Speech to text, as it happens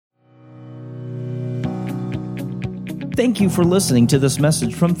Thank you for listening to this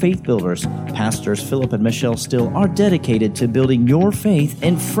message from Faith Builders. Pastors Philip and Michelle Steele are dedicated to building your faith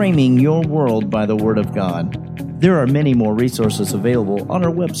and framing your world by the Word of God. There are many more resources available on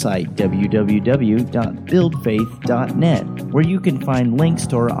our website, www.buildfaith.net, where you can find links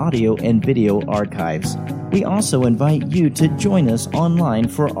to our audio and video archives. We also invite you to join us online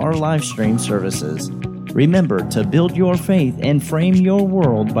for our live stream services. Remember to build your faith and frame your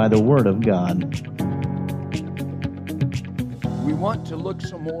world by the Word of God. We want to look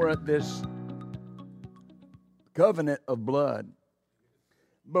some more at this covenant of blood,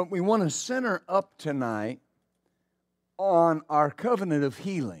 but we want to center up tonight on our covenant of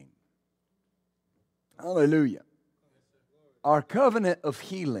healing. Hallelujah. Our covenant of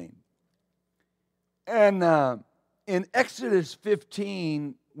healing. And in Exodus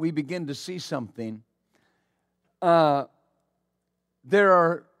 15, we begin to see something. There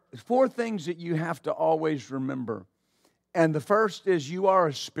are 4 things that you have to always remember. And the first is you are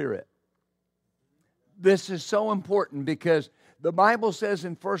a spirit. This is so important because the Bible says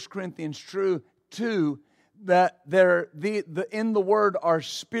in 1 Corinthians 2 that in the Word are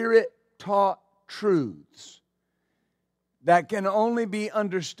spirit-taught truths that can only be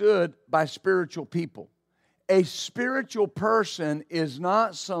understood by spiritual people. A spiritual person is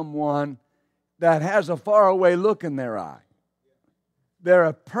not someone that has a faraway look in their eye. They're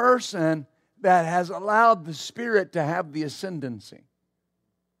a person that has allowed the Spirit to have the ascendancy.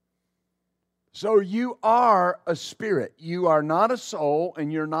 So you are a spirit. You are not a soul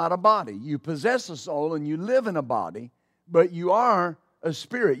and you're not a body. You possess a soul and you live in a body, but you are a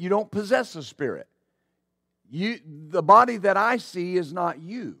spirit. You don't possess a spirit. The body that I see is not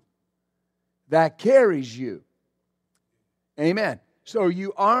you. That carries you. Amen. So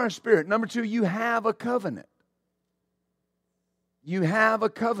you are a spirit. Number 2, you have a covenant. You have a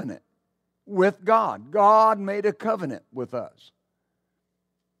covenant with God. God made a covenant with us.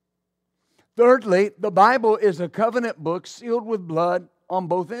 Thirdly, the Bible is a covenant book sealed with blood on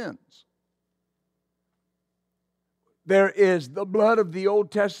both ends. There is the blood of the Old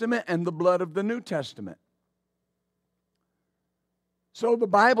Testament and the blood of the New Testament. So the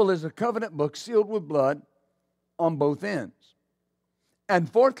Bible is a covenant book sealed with blood on both ends. And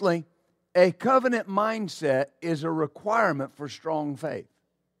fourthly, a covenant mindset is a requirement for strong faith.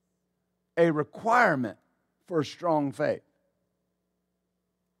 A requirement for strong faith.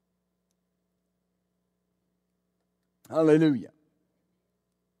 Hallelujah.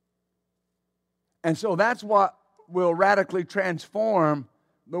 And so that's what will radically transform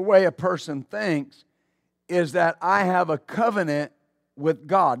the way a person thinks, is that I have a covenant with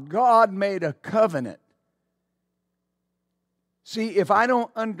God. God made a covenant. See, if I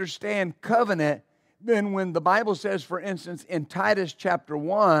don't understand covenant, then when the Bible says, for instance, in Titus chapter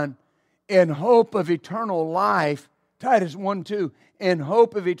 1, in hope of eternal life, Titus 1:2, in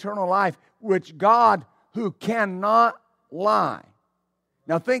hope of eternal life, which God, who cannot lie.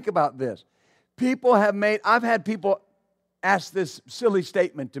 Now think about this. I've had people ask this silly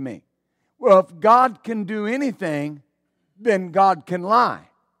statement to me. Well, if God can do anything, then God can lie,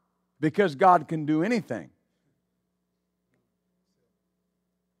 because God can do anything.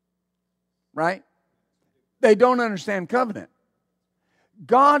 Right? They don't understand covenant.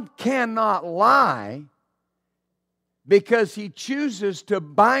 God cannot lie because He chooses to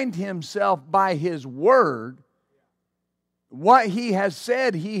bind Himself by His word. What He has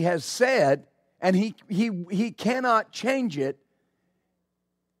said, and He cannot change it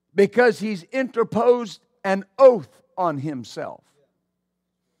because He's interposed an oath on Himself.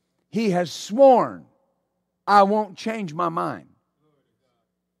 He has sworn, I won't change my mind.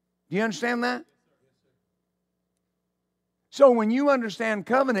 Do you understand that? So when you understand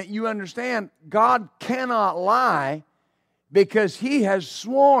covenant, you understand God cannot lie because He has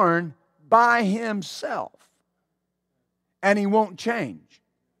sworn by Himself. And He won't change.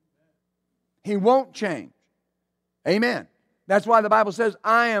 He won't change. Amen. That's why the Bible says,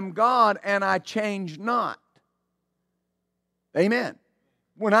 I am God and I change not. Amen.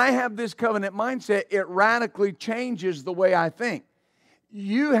 When I have this covenant mindset, it radically changes the way I think.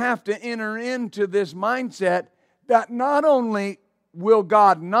 You have to enter into this mindset that not only will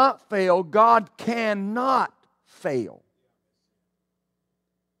God not fail, God cannot fail.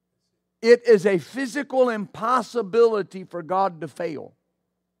 It is a physical impossibility for God to fail.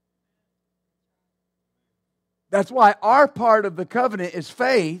 That's why our part of the covenant is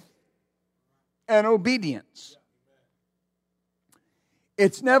faith and obedience.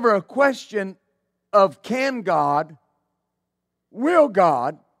 It's never a question of can God, will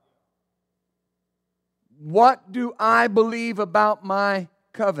God. What do I believe about my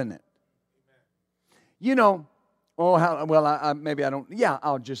covenant? You know, Oh, how, well, maybe I don't. Yeah,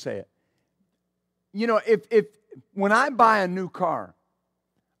 I'll just say it. You know, if when I buy a new car,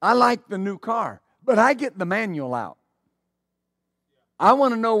 I like the new car, but I get the manual out. I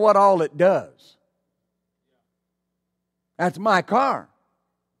want to know what all it does. That's my car.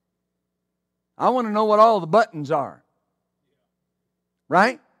 I want to know what all the buttons are.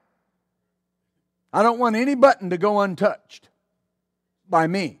 Right? I don't want any button to go untouched by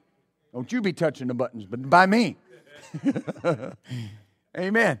me. Don't you be touching the buttons, but by me.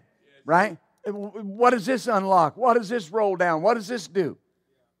 Amen. Right? What does this unlock? What does this roll down? What does this do?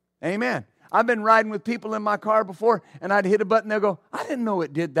 Amen. I've been riding with people in my car before, and I'd hit a button, they'll go, I didn't know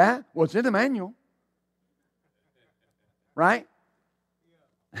it did that. Well, it's in the manual. Right?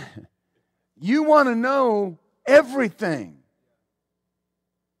 You want to know everything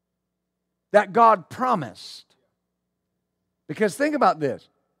that God promised. Because think about this.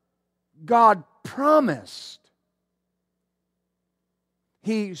 God promised.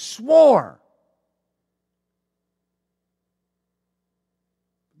 He swore.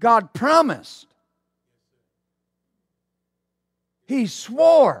 God promised. He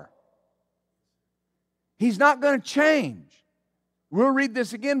swore. He's not going to change. We'll read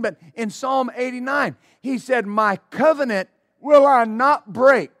this again, but in Psalm 89, he said, my covenant will I not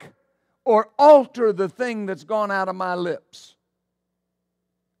break or alter the thing that's gone out of my lips.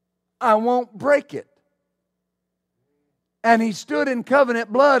 I won't break it. And he stood in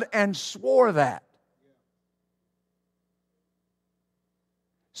covenant blood and swore that.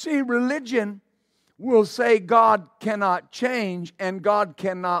 See, religion will say God cannot change and God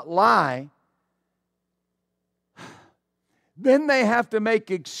cannot lie. Then they have to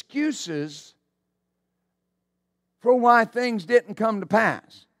make excuses for why things didn't come to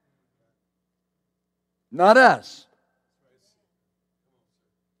pass. Not us.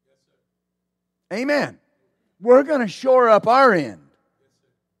 Amen. We're going to shore up our end.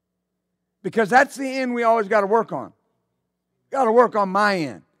 Because that's the end we always got to work on. Got to work on my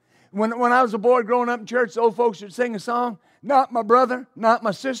end. When I was a boy growing up in church, the old folks would sing a song, not my brother, not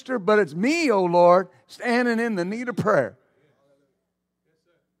my sister, but it's me, O Lord, standing in the need of prayer.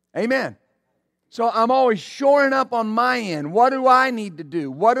 Amen. So I'm always shoring up on my end. What do I need to do?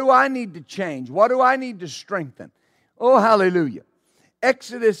 What do I need to change? What do I need to strengthen? Oh, hallelujah.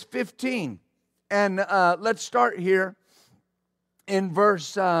 Exodus 15. And let's start here in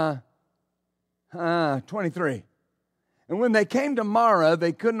verse 23. And when they came to Marah,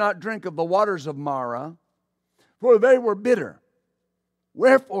 they could not drink of the waters of Marah, for they were bitter.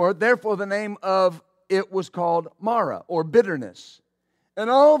 Therefore, the name of it was called Marah, or bitterness. And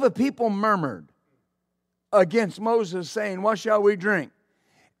all the people murmured against Moses, saying, what shall we drink?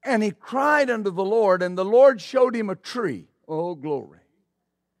 And he cried unto the Lord, and the Lord showed him a tree. Oh, glory.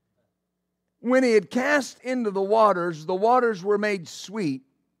 When he had cast into the waters were made sweet.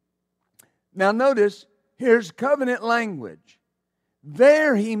 Now notice, here's covenant language.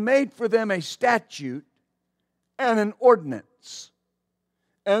 There he made for them a statute and an ordinance.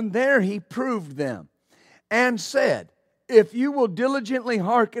 And there he proved them and said, if you will diligently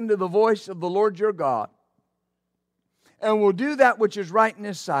hearken to the voice of the Lord your God, and will do that which is right in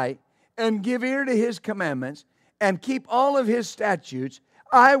his sight, and give ear to his commandments, and keep all of his statutes,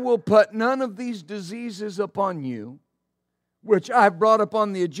 I will put none of these diseases upon you, which I brought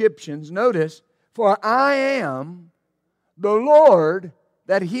upon the Egyptians. Notice, for I am the Lord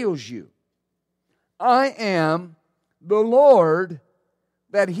that heals you. I am the Lord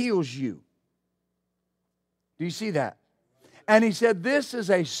that heals you. Do you see that? And he said, this is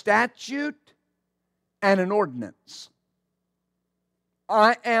a statute and an ordinance.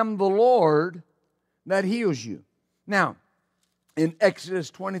 I am the Lord that heals you. Now, in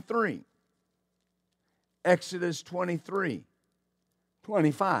Exodus 23,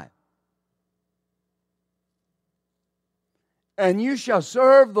 25. And you shall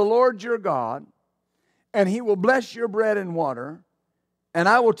serve the Lord your God, and he will bless your bread and water, and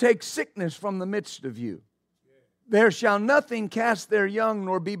I will take sickness from the midst of you. There shall nothing cast their young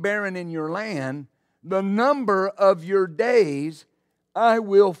nor be barren in your land. The number of your days I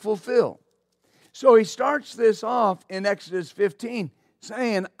will fulfill. So he starts this off in Exodus 15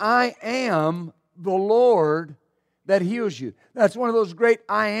 saying, I am the Lord that heals you. That's one of those great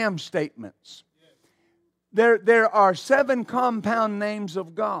I am statements. There are 7 compound names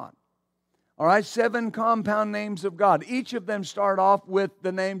of God. All right, 7 compound names of God. Each of them start off with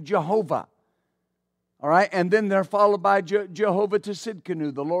the name Jehovah. All right, and then they're followed by Jehovah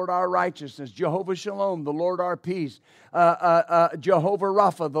Tsidkenu, the Lord our righteousness, Jehovah Shalom, the Lord our peace, Jehovah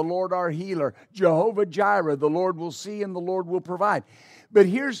Rapha, the Lord our healer, Jehovah Jireh, the Lord will see and the Lord will provide. But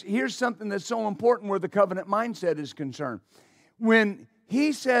here's something that's so important where the covenant mindset is concerned. When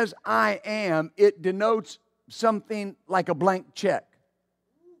he says, I am, it denotes something like a blank check.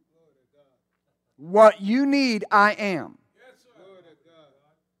 What you need, I am.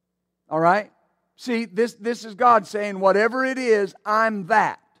 All right? See, this is God saying, whatever it is, I'm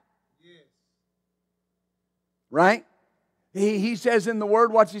that. Right? He says in the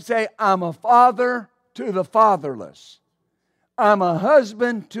Word, what's he say? I'm a father to the fatherless. I'm a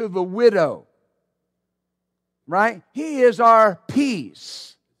husband to the widow. Right? He is our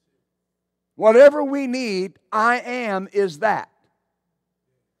peace. Whatever we need, I am is that.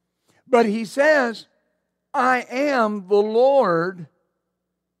 But he says, I am the Lord.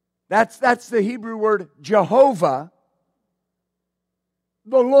 That's the Hebrew word Jehovah.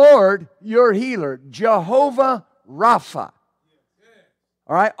 The Lord, your healer. Jehovah Rapha.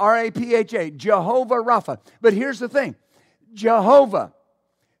 All right, R-A-P-H-A. Jehovah Rapha. But here's the thing. Jehovah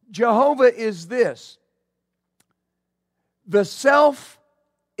is this. The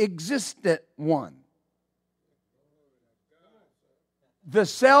self-existent one. The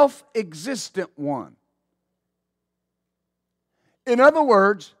self-existent one. In other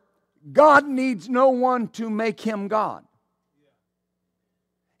words, God needs no one to make him God.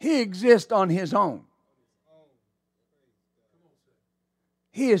 He exists on his own.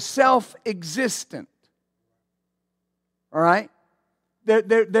 He is self-existent. All right?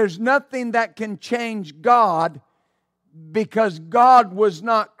 There's nothing that can change God because God was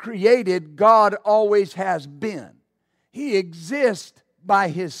not created. God always has been. He exists by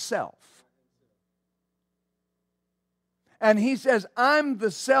himself. And he says, I'm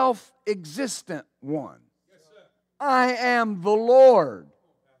the self-existent one. I am the Lord.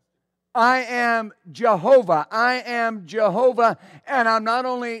 I am Jehovah. I am Jehovah. And I'm not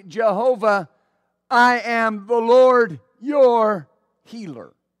only Jehovah, I am the Lord, your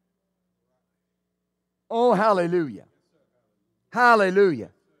healer. Oh, hallelujah. Hallelujah.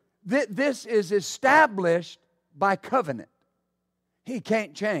 This is established by covenant. He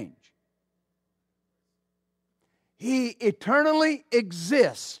can't change. He eternally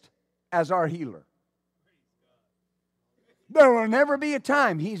exists as our healer. There will never be a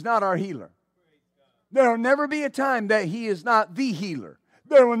time He's not our healer. There will never be a time that He is not the healer.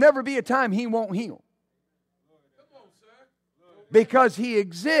 There will never be a time He won't heal. Because He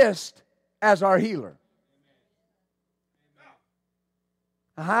exists as our healer.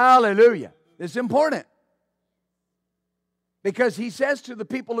 Hallelujah. It's important. Because He says to the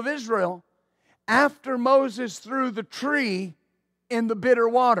people of Israel, after Moses threw the tree in the bitter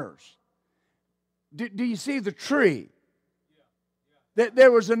waters, do you see the tree? That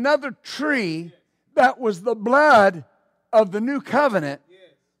there was another tree that was the blood of the new covenant,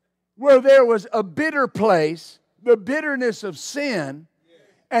 where there was a bitter place, the bitterness of sin,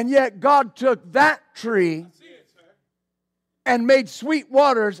 and yet God took that tree and made sweet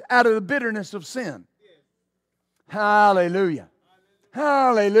waters out of the bitterness of sin. Hallelujah.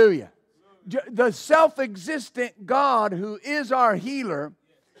 Hallelujah. The self-existent God who is our healer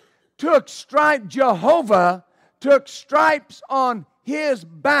took Jehovah took stripes on His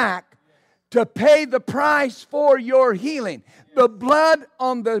back to pay the price for your healing. The blood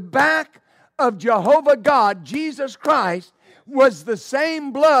on the back of Jehovah God, Jesus Christ, was the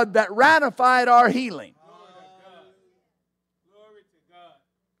same blood that ratified our healing.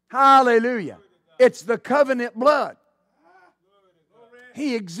 Hallelujah. It's the covenant blood.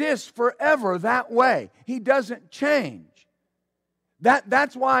 He exists forever that way. He doesn't change.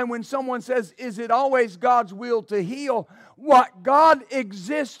 That's why when someone says, is it always God's will to heal? What God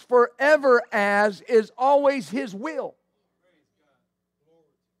exists forever as is always His will.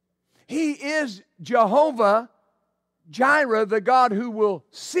 He is Jehovah Jireh, the God who will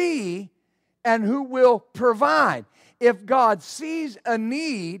see and who will provide. If God sees a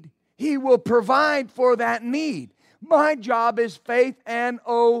need, He will provide for that need. My job is faith and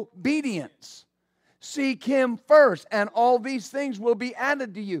obedience. Seek Him first, and all these things will be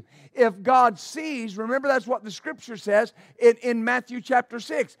added to you. If God sees, remember that's what the Scripture says in Matthew chapter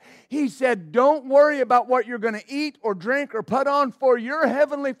 6. He said, don't worry about what you're going to eat or drink or put on, for your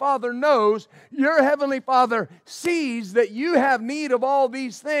Heavenly Father knows, your Heavenly Father sees that you have need of all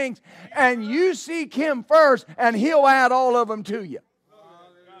these things, and you seek Him first, and He'll add all of them to you.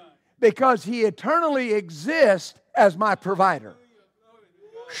 Because He eternally exists as my provider.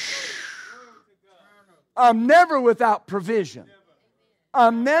 I'm never without provision.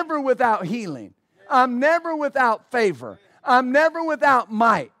 I'm never without healing. I'm never without favor. I'm never without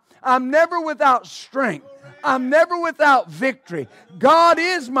might. I'm never without strength. I'm never without victory. God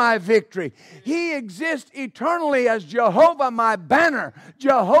is my victory. He exists eternally as Jehovah, my banner,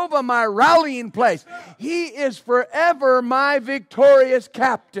 Jehovah, my rallying place. He is forever my victorious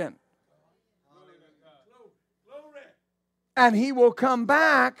captain. And He will come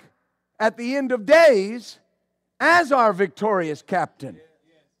back at the end of days as our victorious captain.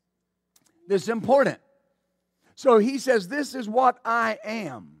 This is important. So He says, this is what I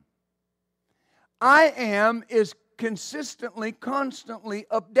am. I am is consistently, constantly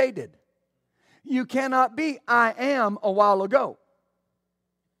updated. You cannot be I am a while ago.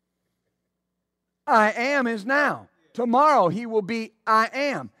 I am is now. Tomorrow He will be I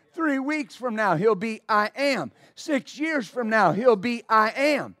am. 3 weeks from now He'll be I am. 6 years from now He'll be I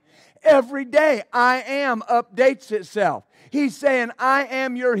am. Every day I am updates itself. He's saying, I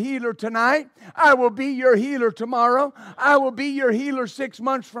am your healer tonight. I will be your healer tomorrow. I will be your healer 6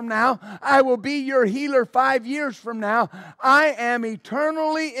 months from now. I will be your healer 5 years from now. I am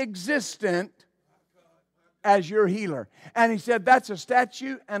eternally existent as your healer. And He said, that's a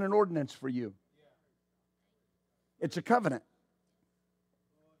statute and an ordinance for you. It's a covenant.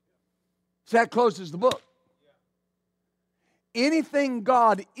 So that closes the book. Anything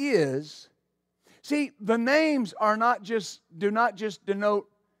God is. See, the names do not just denote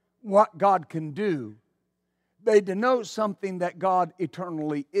what God can do. They denote something that God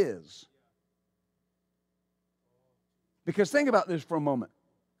eternally is. Because think about this for a moment.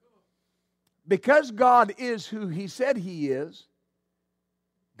 Because God is who He said He is,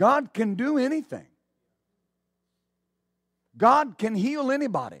 God can do anything. God can heal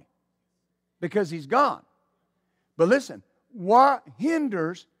anybody because He's God. But listen, what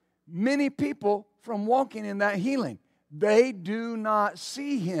hinders many people from walking in that healing? They do not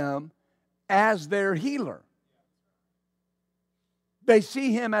see Him as their healer. They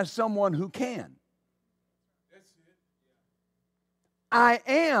see Him as someone who can. I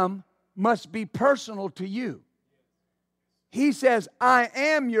am must be personal to you. He says, I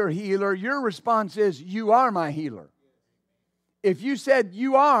am your healer. Your response is, you are my healer. If you said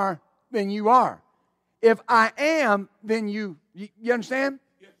you are, then you are. If I am, then you understand?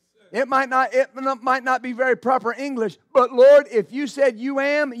 It might not be very proper English, but Lord, if you said you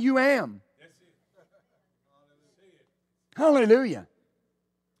am, you am. Hallelujah.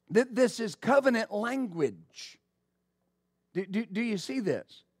 This is covenant language. Do you see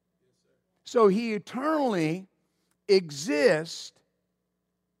this? So He eternally exists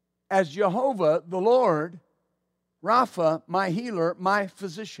as Jehovah, the Lord, Rapha, my healer, my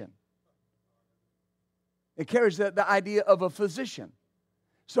physician. It carries the idea of a physician.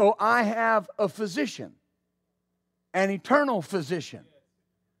 So I have a physician, an eternal physician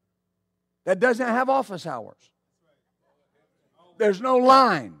that doesn't have office hours. There's no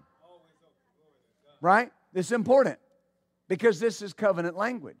line. Right? This is important because this is covenant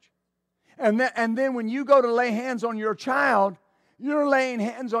language. And then when you go to lay hands on your child, you're laying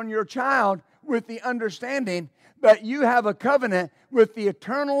hands on your child with the understanding that you have a covenant with the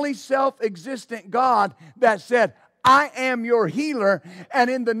eternally self-existent God that said, I am your healer.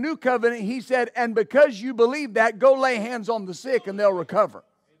 And in the new covenant, He said, and because you believe that, go lay hands on the sick and they'll recover.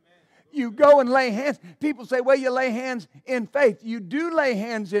 You go and lay hands. People say, well, you lay hands in faith. You do lay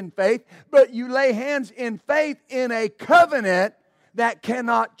hands in faith, but you lay hands in faith in a covenant that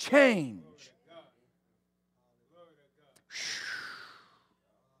cannot change.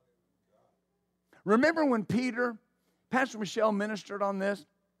 Remember when Pastor Michelle ministered on this?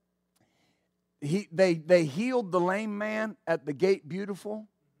 They healed the lame man at the gate beautiful.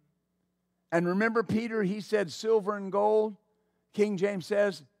 And remember Peter, he said, silver and gold. King James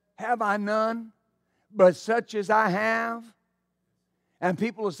says, have I none, but such as I have? And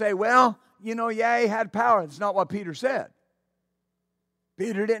people will say, well, he had power. That's not what Peter said.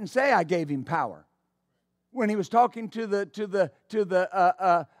 Peter didn't say I gave him power. When he was talking to the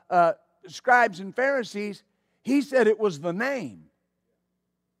scribes and Pharisees, he said it was the name.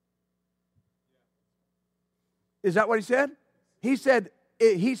 Is that what he said? He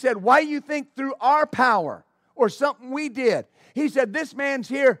said, why you think through our power or something we did? He said, this man's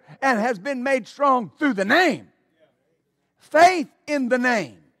here and has been made strong through the name. Faith in the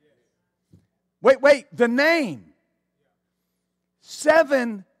name. Wait, the name.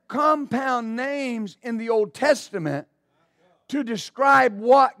 7 compound names in the Old Testament to describe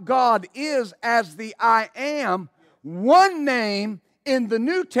what God is as the I am. One name in the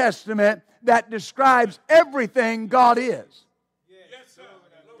New Testament that describes everything God is.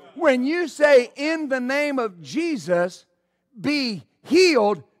 When you say, in the name of Jesus, be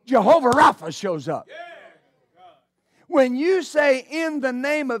healed, Jehovah Rapha shows up. When you say, in the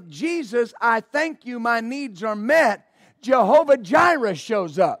name of Jesus, I thank you, my needs are met, Jehovah Jireh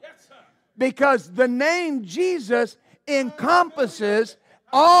shows up. Because the name Jesus encompasses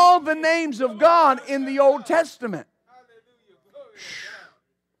all the names of God in the Old Testament.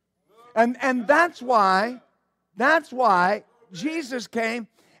 And that's why Jesus came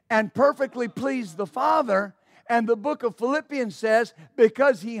and perfectly pleased the Father. And the book of Philippians says,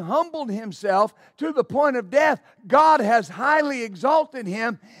 because he humbled himself to the point of death, God has highly exalted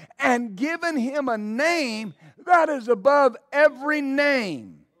him and given him a name that is above every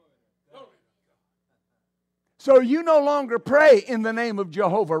name. So you no longer pray in the name of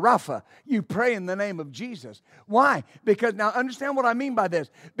Jehovah Rapha. You pray in the name of Jesus. Why? Because, now understand what I mean by this.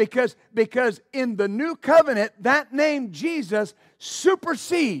 Because in the new covenant, that name Jesus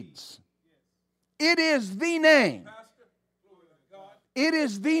supersedes. It is the name. It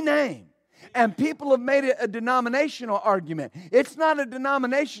is the name. And people have made it a denominational argument. It's not a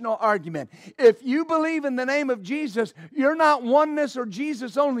denominational argument. If you believe in the name of Jesus, you're not oneness or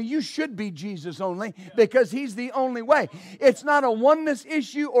Jesus only. You should be Jesus only because He's the only way. It's not a oneness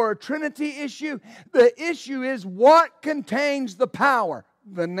issue or a Trinity issue. The issue is what contains the power?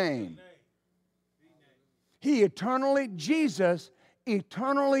 The name. Jesus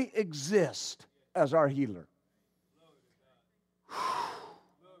eternally exists as our healer.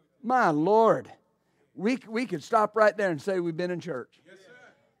 My Lord, we could stop right there and say we've been in church. Yes, sir.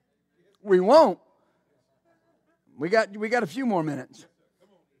 We won't. We got a few more minutes.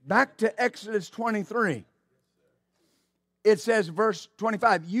 Back to Exodus 23. It says, verse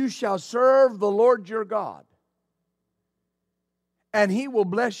 25, you shall serve the Lord your God, and He will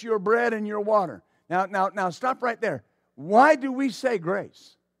bless your bread and your water. Now stop right there. Why do we say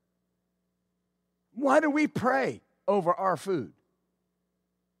grace? Why do we pray over our food?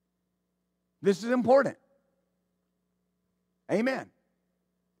 This is important. Amen.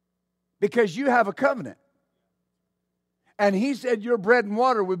 Because you have a covenant. And He said your bread and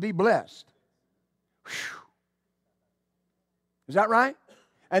water would be blessed. Whew. Is that right?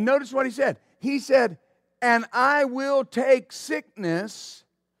 And notice what He said. He said, and I will take sickness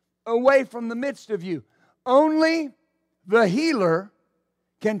away from the midst of you. Only the healer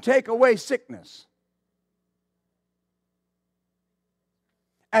can take away sickness.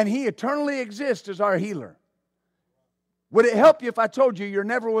 And He eternally exists as our healer. Would it help you if I told you you're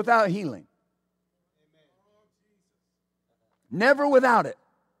never without healing? Never without it.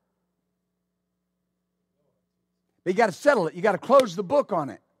 But you got to settle it. You got to close the book on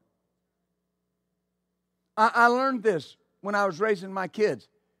it. I learned this when I was raising my kids.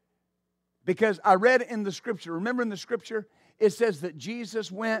 Because I read in the Scripture. Remember in the Scripture, it says that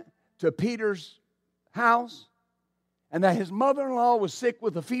Jesus went to Peter's house. And that his mother-in-law was sick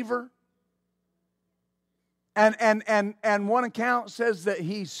with a fever. And one account says that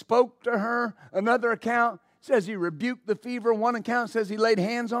he spoke to her. Another account says he rebuked the fever. One account says he laid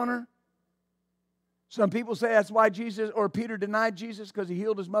hands on her. Some people say that's why Jesus or Peter denied Jesus, because he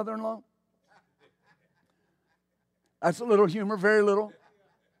healed his mother-in-law. That's a little humor, very little.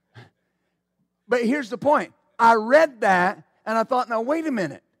 But here's the point. I read that and I thought, now wait a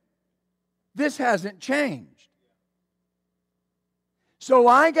minute. This hasn't changed. So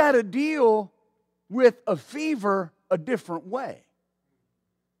I got to deal with a fever a different way.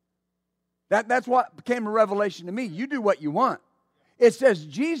 That's what became a revelation to me. You do what you want. It says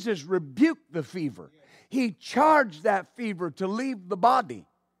Jesus rebuked the fever. He charged that fever to leave the body.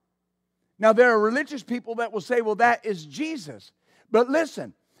 Now there are religious people that will say, well, that is Jesus. But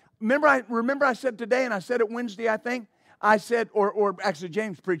listen, remember I said today, and I said it Wednesday, I think, I said, or actually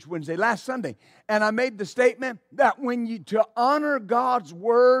James preached Wednesday, last Sunday, and I made the statement that to honor God's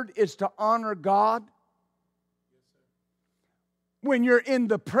word is to honor God. When you're in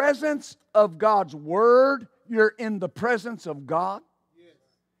the presence of God's word, you're in the presence of God.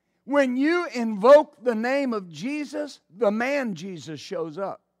 When you invoke the name of Jesus, the man Jesus shows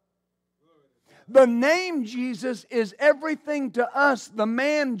up. The name Jesus is everything to us the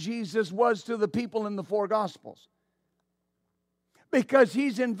man Jesus was to the people in the four Gospels. Because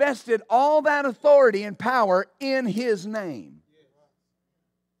He's invested all that authority and power in His name.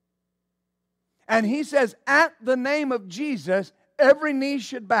 And He says, at the name of Jesus, every knee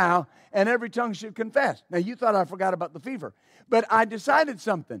should bow and every tongue should confess. Now, you thought I forgot about the fever. But I decided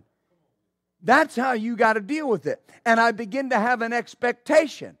something. That's how you got to deal with it. And I begin to have an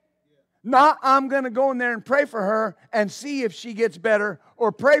expectation. Not, I'm going to go in there and pray for her and see if she gets better,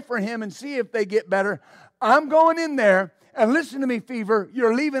 or pray for him and see if they get better. I'm going in there. And listen to me, fever,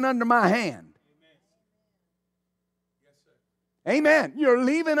 you're leaving under my hand. Amen. You're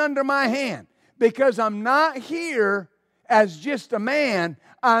leaving under my hand. Because I'm not here as just a man.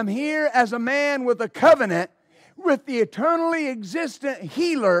 I'm here as a man with a covenant with the eternally existent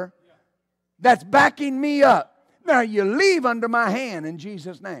healer that's backing me up. Now you leave under my hand in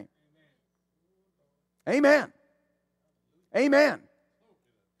Jesus' name. Amen. Amen.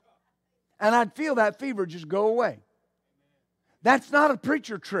 And I'd feel that fever just go away. That's not a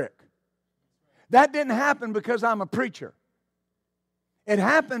preacher trick. That didn't happen because I'm a preacher. It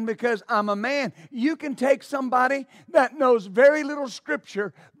happened because I'm a man. You can take somebody that knows very little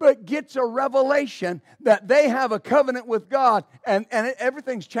Scripture but gets a revelation that they have a covenant with God, and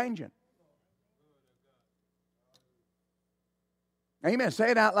everything's changing. Amen. Say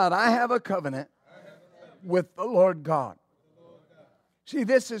it out loud. I have a covenant with the Lord God. See,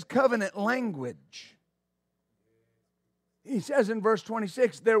 this is covenant language. He says in verse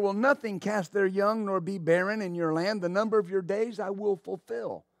 26, there will nothing cast their young nor be barren in your land. The number of your days I will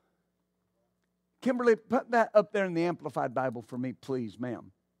fulfill. Kimberly, put that up there in the Amplified Bible for me, please,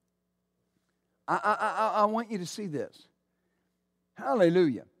 ma'am. I want you to see this.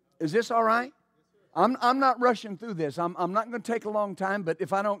 Hallelujah. Is this all right? I'm not rushing through this. I'm not going to take a long time, but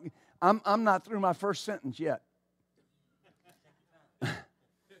if I don't, I'm not through my first sentence yet.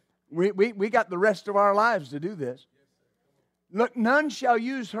 We got the rest of our lives to do this. Look, none shall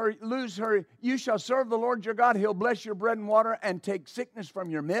lose her. You shall serve the Lord your God. He'll bless your bread and water and take sickness from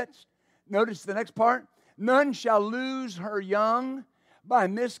your midst. Notice the next part. None shall lose her young by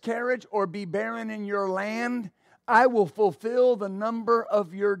miscarriage or be barren in your land. I will fulfill the number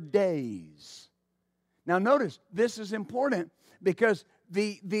of your days. Now notice, this is important because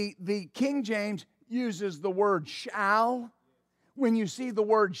the King James uses the word shall. When you see the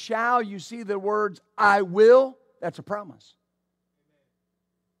word shall, you see the words I will. That's a promise.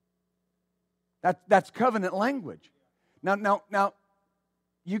 That's covenant language. Now,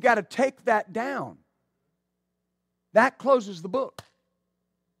 you got to take that down. That closes the book.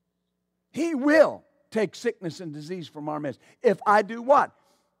 He will take sickness and disease from our midst. If I do what?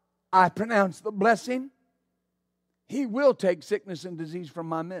 I pronounce the blessing. He will take sickness and disease from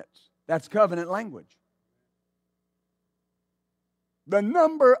my midst. That's covenant language. The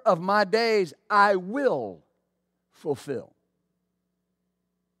number of my days I will fulfill.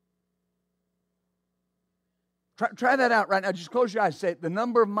 Try that out right now. Just close your eyes. Say, the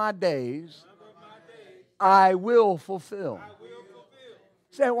number of my days I will fulfill.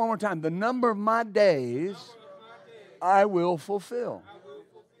 Say it one more time. The number of my days I will fulfill.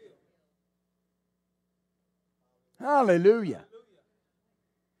 Hallelujah.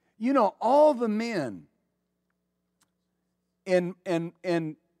 You know, all the men in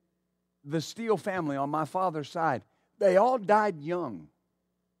the Steele family on my father's side, they all died young.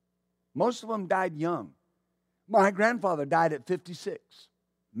 Most of them died young. My grandfather died at 56.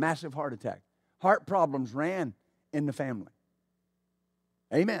 Massive heart attack. Heart problems ran in the family.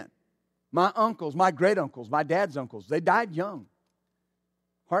 Amen. My uncles, my great uncles, my dad's uncles, they died young.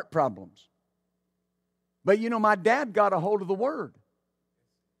 Heart problems. But you know, my dad got a hold of the Word.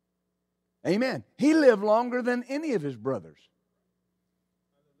 Amen. He lived longer than any of his brothers.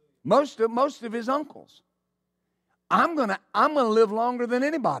 Most of his uncles. I'm gonna live longer than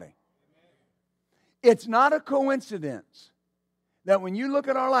anybody. It's not a coincidence that when you look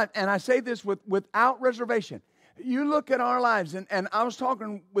at our life, and I say this without reservation, you look at our lives, and I was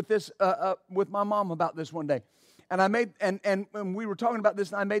talking with this with my mom about this one day, and I made and we were talking about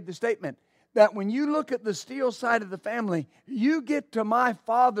this, and I made the statement that when you look at the Steele side of the family, you get to my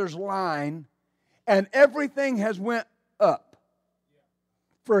father's line, and everything has went up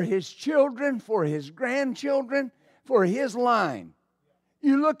for his children, for his grandchildren, for his line.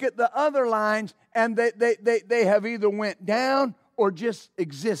 You look at the other lines, and they have either went down or just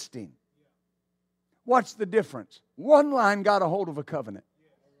existing. What's the difference? One line got a hold of a covenant.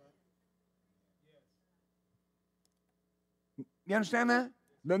 You understand that?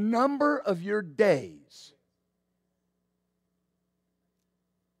 The number of your days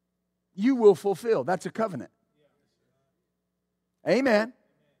you will fulfill. That's a covenant. Amen.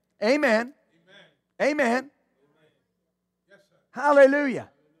 Amen. Amen. Hallelujah.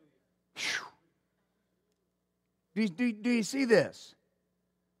 Do you see this?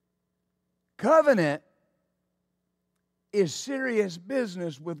 Covenant is serious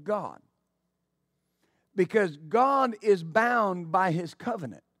business with God. Because God is bound by His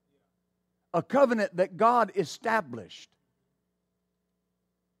covenant. A covenant that God established.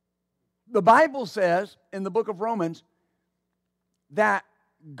 The Bible says in the book of Romans that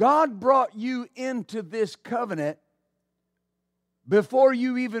God brought you into this covenant before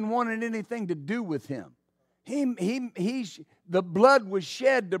you even wanted anything to do with Him. The blood was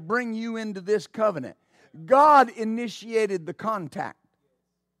shed to bring you into this covenant. God initiated the contact.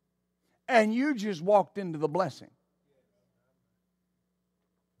 And you just walked into the blessing.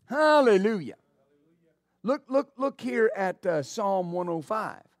 Hallelujah. Look here at Psalm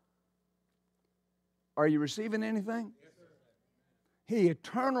 105. Are you receiving anything? He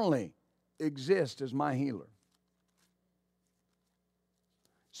eternally exists as my healer.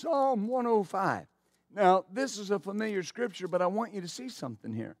 Psalm 105. Now, this is a familiar scripture, but I want you to see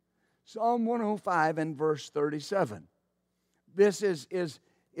something here. Psalm 105 and verse 37. This is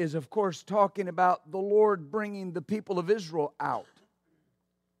of course talking about the Lord bringing the people of Israel out.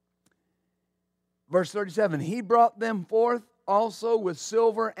 Verse 37, He brought them forth also with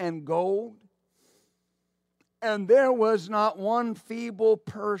silver and gold, and there was not one feeble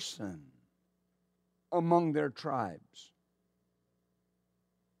person among their tribes.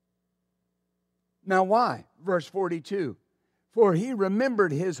 Now why? Verse 42, for He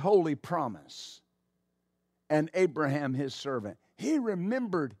remembered His holy promise and Abraham His servant. He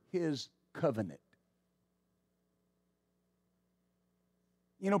remembered His covenant.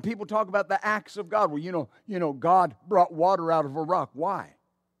 You know, people talk about the acts of God. Well, you know, God brought water out of a rock. Why?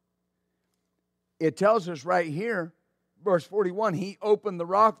 It tells us right here, verse 41, He opened the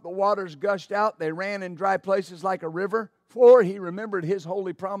rock, the waters gushed out, they ran in dry places like a river, for He remembered His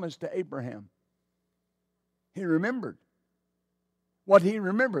holy promise to Abraham. He remembered. What did He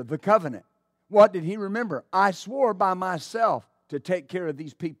remember? The covenant. What did He remember? I swore by myself to take care of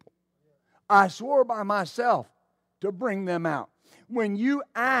these people. I swore by myself to bring them out. When you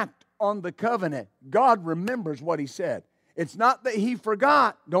act on the covenant, God remembers what He said. It's not that He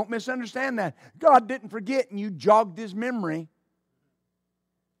forgot. Don't misunderstand that. God didn't forget and you jogged His memory.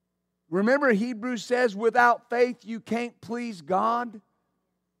 Remember, Hebrews says, without faith you can't please God.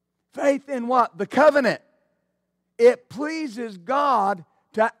 Faith in what? The covenant. It pleases God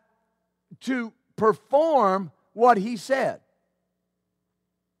to perform what He said.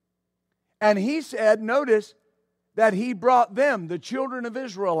 And He said, notice, that He brought them, the children of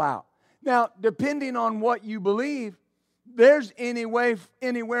Israel, out. Now, depending on what you believe, there's anywhere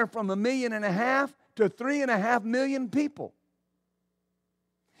from 1.5 million to 3.5 million people.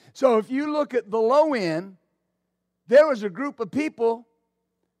 So if you look at the low end, there was a group of people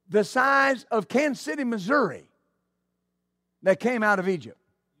the size of Kansas City, Missouri, that came out of Egypt.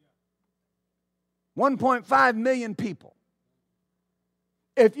 1.5 million people.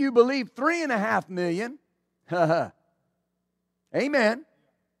 If you believe 3.5 million, amen.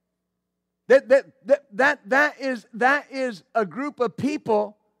 That is a group of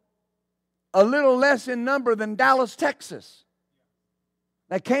people a little less in number than Dallas, Texas,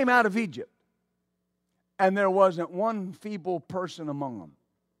 that came out of Egypt. And there wasn't one feeble person among them.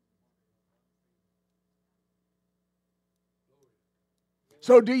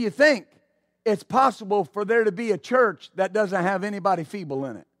 So do you think it's possible for there to be a church that doesn't have anybody feeble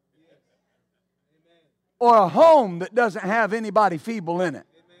in it? Or a home that doesn't have anybody feeble in it?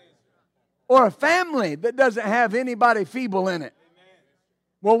 Or a family that doesn't have anybody feeble in it?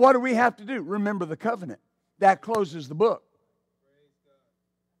 Well, what do we have to do? Remember the covenant. That closes the book.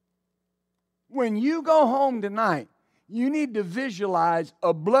 When you go home tonight, you need to visualize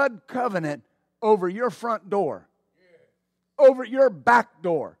a blood covenant over your front door, over your back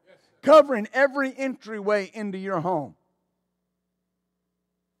door, covering every entryway into your home.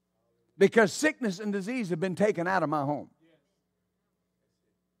 Because sickness and disease have been taken out of my home.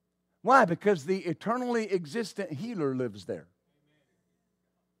 Why? Because the eternally existent healer lives there.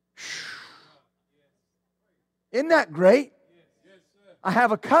 Isn't that great? I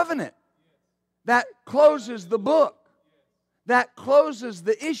have a covenant that closes the book, that closes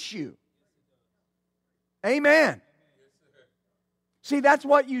the issue. Amen. See, that's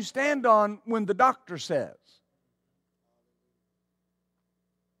what you stand on when the doctor says.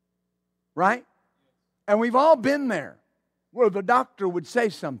 Right? And we've all been there where the doctor would say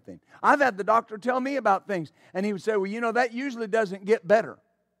something. I've had the doctor tell me about things, and he would say, well, you know, that usually doesn't get better.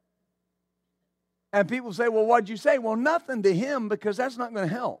 And people say, well, what'd you say? Well, nothing to him, because that's not going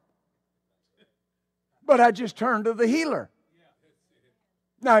to help. But I just turned to the healer.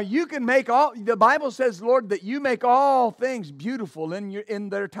 Now, you can make all, the Bible says, Lord, that you make all things beautiful in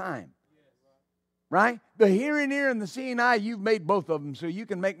their time. Right? The hearing ear and the seeing eye, you've made both of them, so you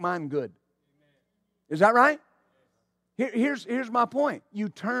can make mine good. Is that right? Here's my point. You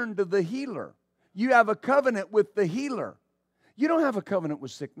turn to the healer. You have a covenant with the healer. You don't have a covenant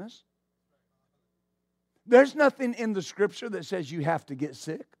with sickness. There's nothing in the Scripture that says you have to get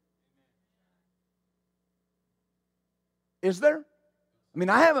sick. Is there? I mean,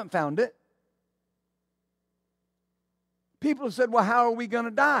 I haven't found it. People have said, well, how are we going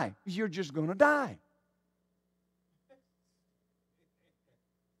to die? You're just going to die.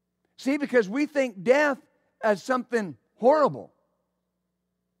 See, because we think death as something horrible.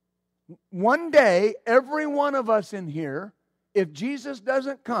 One day, every one of us in here, if Jesus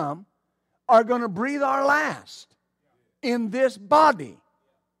doesn't come, are going to breathe our last in this body.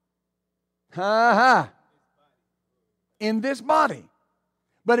 In this body.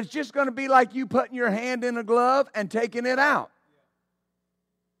 But it's just going to be like you putting your hand in a glove and taking it out.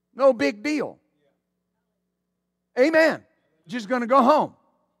 No big deal. Amen. Just going to go home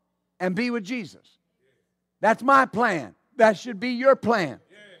and be with Jesus. That's my plan. That should be your plan.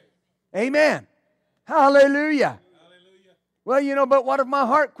 Amen. Hallelujah. Well, but what if my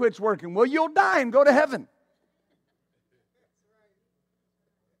heart quits working? Well, you'll die and go to heaven.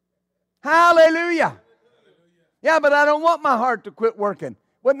 Hallelujah. Yeah, but I don't want my heart to quit working.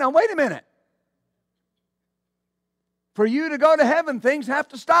 Well, now, wait a minute. For you to go to heaven, things have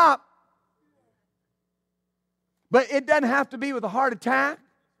to stop. But it doesn't have to be with a heart attack.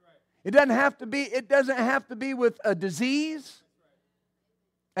 It doesn't have to be with a disease.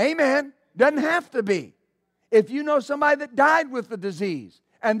 Amen. Doesn't have to be. If you know somebody that died with the disease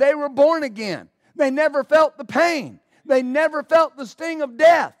and they were born again, they never felt the pain. They never felt the sting of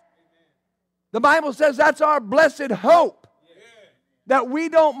death. The Bible says that's our blessed hope. That we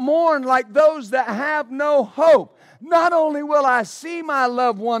don't mourn like those that have no hope. Not only will I see my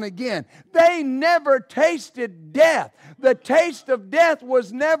loved one again, they never tasted death. The taste of death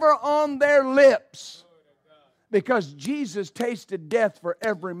was never on their lips. Because Jesus tasted death for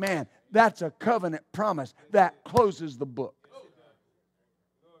every man. That's a covenant promise that closes the book.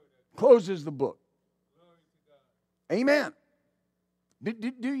 Closes the book. Amen.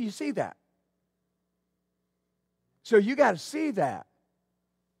 Do you see that? So you got to see that.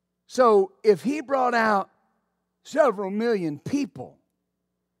 So if he brought out several million people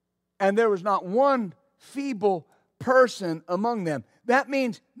and there was not one feeble person among them, that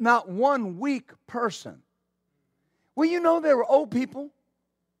means not one weak person. Well, there were old people.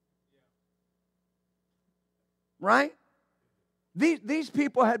 Right? These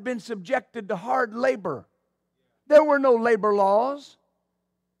people had been subjected to hard labor. There were no labor laws.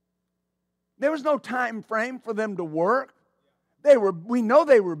 There was no time frame for them to work. We know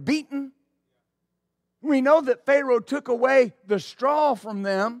they were beaten. We know that Pharaoh took away the straw from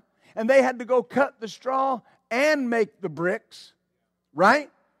them, and they had to go cut the straw and make the bricks. Right?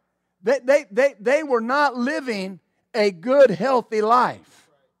 They were not living a good, healthy life.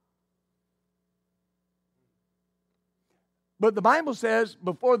 But the Bible says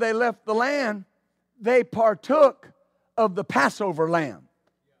before they left the land, they partook of the Passover lamb.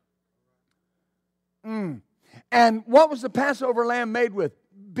 And what was the Passover lamb made with?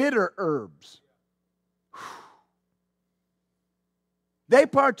 Bitter herbs. They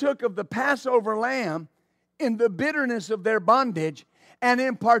partook of the Passover lamb in the bitterness of their bondage, and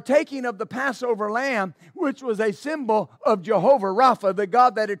in partaking of the Passover lamb, which was a symbol of Jehovah Rapha, the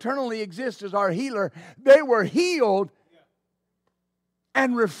God that eternally exists as our healer, they were healed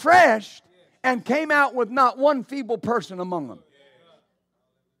and refreshed and came out with not one feeble person among them.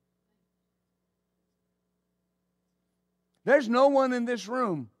 There's no one in this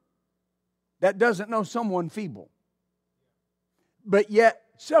room that doesn't know someone feeble. But yet,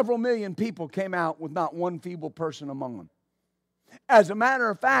 several million people came out with not one feeble person among them. As a matter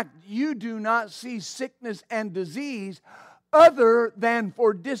of fact, you do not see sickness and disease other than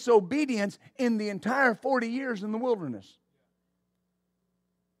for disobedience in the entire 40 years in the wilderness.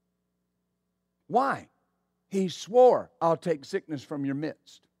 Why? He swore, I'll take sickness from your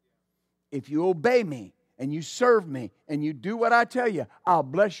midst. If you obey me and you serve me and you do what I tell you, I'll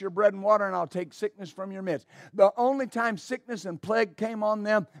bless your bread and water and I'll take sickness from your midst. The only time sickness and plague came on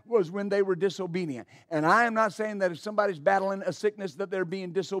them was when they were disobedient. And I am not saying that if somebody's battling a sickness that they're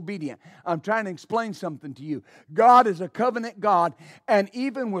being disobedient. I'm trying to explain something to you. God is a covenant God, and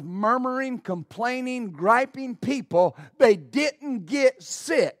even with murmuring, complaining, griping people, they didn't get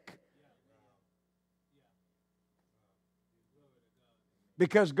sick.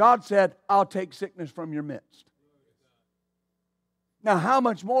 Because God said, I'll take sickness from your midst. Now, how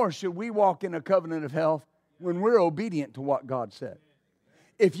much more should we walk in a covenant of health when we're obedient to what God said?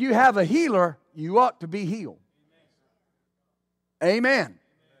 If you have a healer, you ought to be healed. Amen.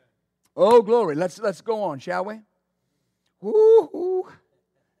 Oh, glory. Let's go on, shall we? Woo-hoo.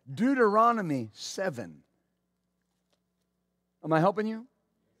 Deuteronomy 7. Am I helping you?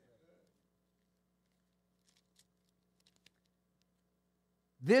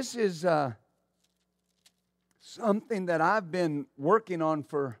 This is something that I've been working on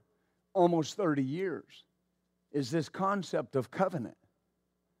for almost 30 years, is this concept of covenant.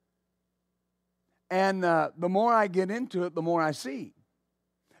 And the more I get into it, the more I see.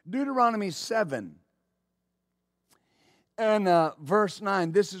 Deuteronomy 7 and verse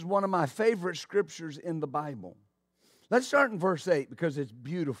 9. This is one of my favorite scriptures in the Bible. Let's start in verse 8 because it's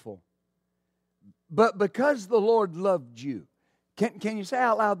beautiful. But because the Lord loved you. Can you say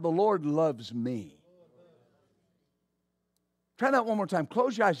out loud, the Lord loves me? Try that one more time.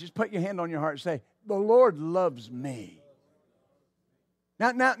 Close your eyes. Just put your hand on your heart and say, the Lord loves me.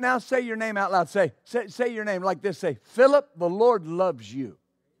 Now say your name out loud. Say your name like this. Say, Philip, the Lord loves you.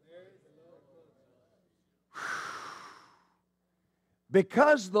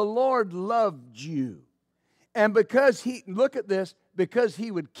 Because the Lord loved you. And because look at this, because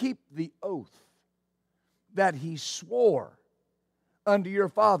He would keep the oath that He swore unto your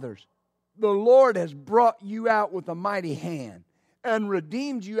fathers. The Lord has brought you out with a mighty hand and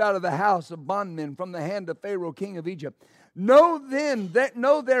redeemed you out of the house of bondmen from the hand of Pharaoh, king of Egypt. Know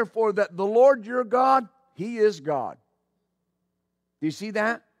therefore that the Lord your God, He is God. Do you see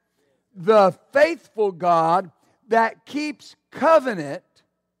that? The faithful God that keeps covenant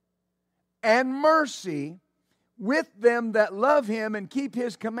and mercy with them that love Him and keep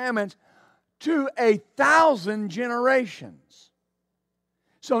His commandments to 1,000 generations.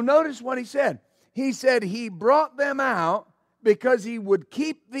 So notice what He said. He said He brought them out because He would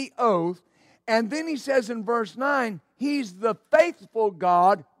keep the oath. And then He says in verse 9, He's the faithful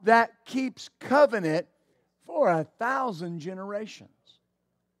God that keeps covenant for 1,000 generations.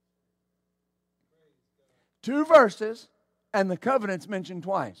 2 verses, and the covenant's mentioned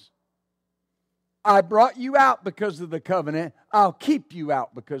twice. I brought you out because of the covenant. I'll keep you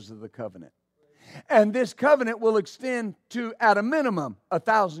out because of the covenant. And this covenant will extend to, at a minimum,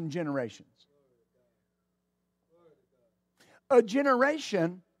 1,000 generations. A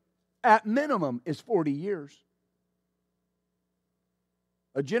generation, at minimum, is 40 years.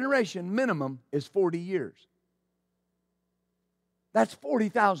 A generation, minimum, is 40 years. That's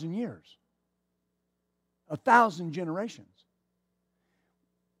 40,000 years. 1,000 generations.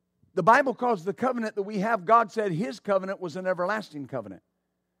 The Bible calls the covenant that we have, God said His covenant was an everlasting covenant.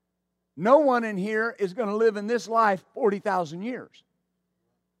 No one in here is going to live in this life 40,000 years.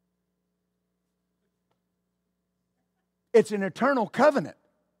 It's an eternal covenant.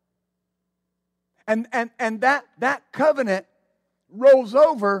 And that covenant rolls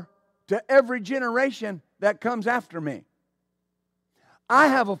over to every generation that comes after me. I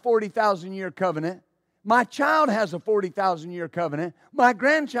have a 40,000 year covenant. My child has a 40,000 year covenant. My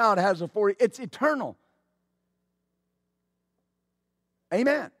grandchild has a 40. It's eternal.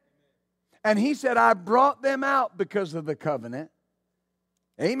 Amen. And He said, I brought them out because of the covenant.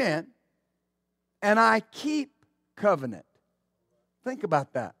 Amen. And I keep covenant. Think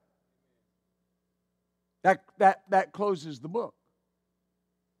about that. That closes the book.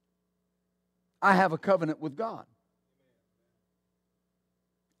 I have a covenant with God.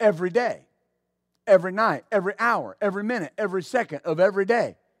 Every day. Every night, every hour, every minute, every second of every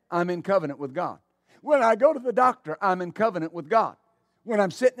day, I'm in covenant with God. When I go to the doctor, I'm in covenant with God. When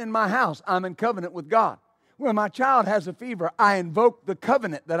I'm sitting in my house, I'm in covenant with God. When my child has a fever, I invoke the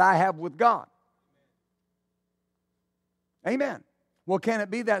covenant that I have with God. Amen. Well, can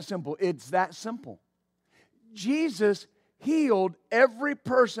it be that simple? It's that simple. Jesus healed every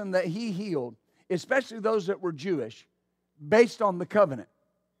person that He healed, especially those that were Jewish, based on the covenant.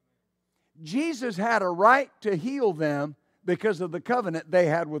 Jesus had a right to heal them because of the covenant they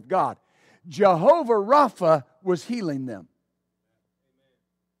had with God. Jehovah Rapha was healing them.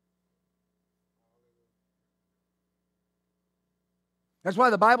 That's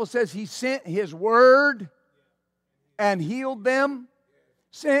why the Bible says He sent His word and healed them.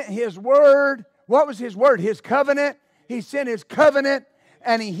 Sent His word. What was His word? His covenant. He sent His covenant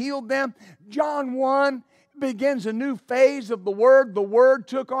and He healed them. John 1 begins a new phase of the Word. The Word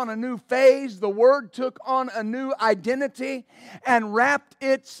took on a new phase. The Word took on a new identity and wrapped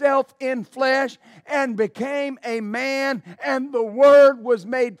itself in flesh and became a man. And the Word was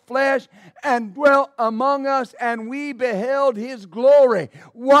made flesh and dwelt among us, and we beheld His glory.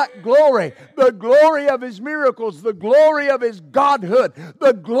 What glory? The glory of His miracles, the glory of His godhood,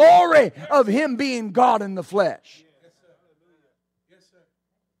 the glory of Him being God in the flesh.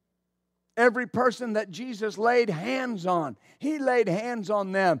 Every person that Jesus laid hands on, He laid hands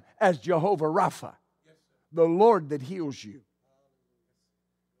on them as Jehovah Rapha, the Lord that heals you.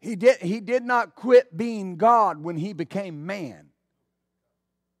 He did not quit being God when He became man.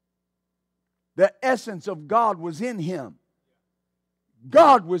 The essence of God was in Him.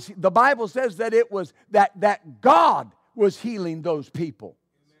 The Bible says that it was that God was healing those people.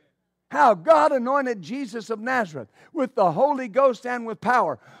 how God anointed Jesus of Nazareth with the Holy Ghost and with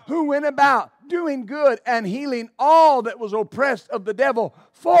power, who went about doing good and healing all that was oppressed of the devil,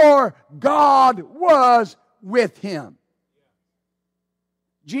 for God was with him.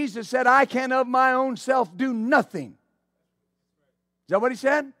 Jesus said, I can of my own self do nothing. Is that what he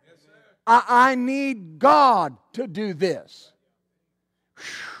said? Yes, sir. I need God to do this. Whew.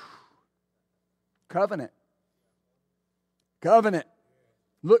 Covenant. Covenant.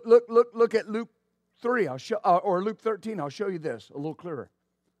 Look at Luke 3, or Luke 13. I'll show you this a little clearer.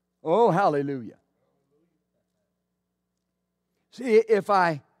 Oh, hallelujah. See, if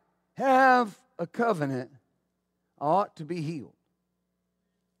I have a covenant, I ought to be healed.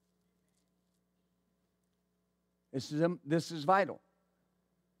 This is vital.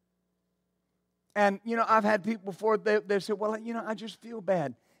 And, I've had people before, they said, well, I just feel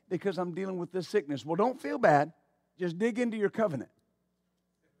bad because I'm dealing with this sickness. Well, don't feel bad. Just dig into your covenant.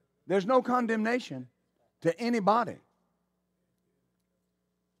 There's no condemnation to anybody.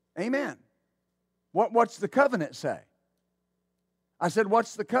 Amen. What's the covenant say? I said,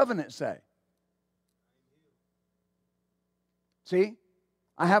 what's the covenant say? See?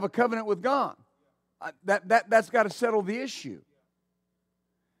 I have a covenant with God. That's got to settle the issue.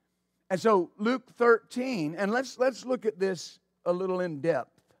 And so Luke 13, and let's look at this a little in depth.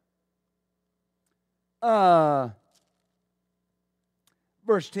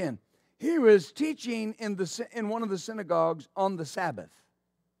 Verse 10. He was teaching in one of the synagogues on the Sabbath.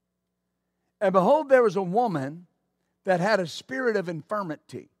 And behold, there was a woman that had a spirit of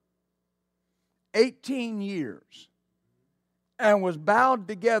infirmity, 18 years, and was bowed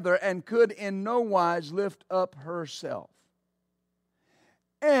together and could in no wise lift up herself.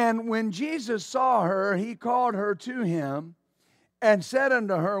 And when Jesus saw her, he called her to him and said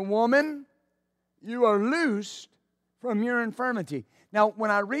unto her, Woman, you are loosed from your infirmity. Now,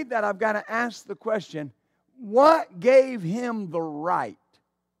 when I read that, I've got to ask the question, what gave him the right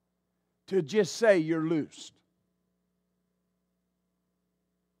to just say you're loosed?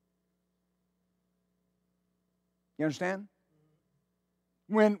 You understand?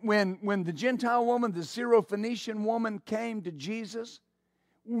 When the Gentile woman, the Syrophoenician woman came to Jesus,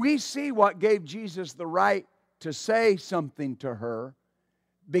 we see what gave Jesus the right to say something to her,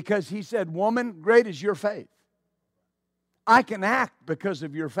 because he said, Woman, great is your faith. I can act because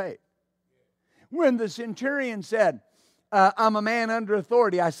of your faith. When the centurion said, I'm a man under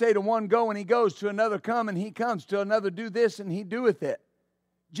authority. I say to one, go, and he goes. To another, come, and he comes. To another, do this, and he doeth it.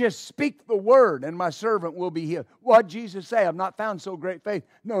 Just speak the word, and my servant will be healed. What did Jesus say? I've not found so great faith.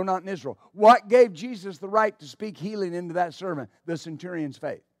 No, not in Israel. What gave Jesus the right to speak healing into that servant? The centurion's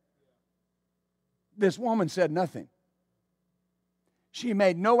faith. This woman said nothing. She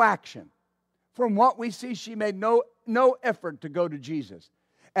made no action. From what we see, she made no effort to go to Jesus.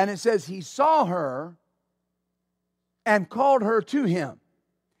 And it says he saw her and called her to him.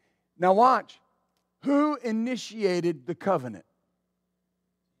 Now watch. Who initiated the covenant?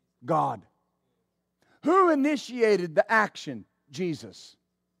 God. Who initiated the action? Jesus.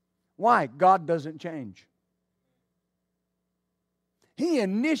 Why? God doesn't change. He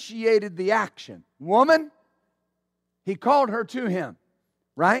initiated the action. Woman, he called her to him.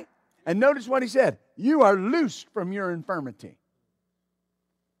 Right? And notice what he said. You are loosed from your infirmity.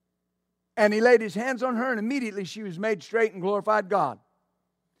 And he laid his hands on her, and immediately she was made straight and glorified God.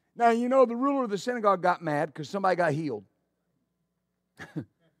 Now, the ruler of the synagogue got mad because somebody got healed.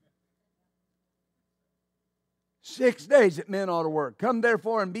 6 days that men ought to work. Come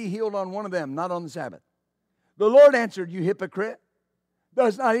therefore and be healed on one of them, not on the Sabbath. The Lord answered, You hypocrite.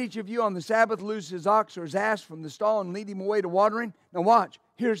 Does not each of you on the Sabbath loose his ox or his ass from the stall and lead him away to watering? Now watch.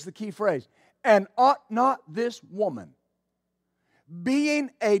 Here's the key phrase. And ought not this woman, being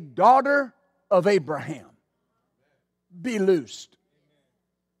a daughter of Abraham, be loosed?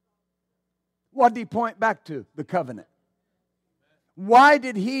 What did he point back to? The covenant. Why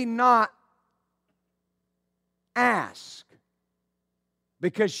did he not ask?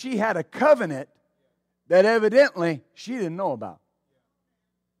 Because she had a covenant that evidently she didn't know about.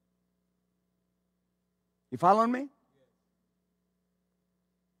 You following me?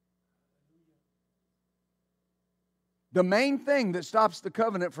 The main thing that stops the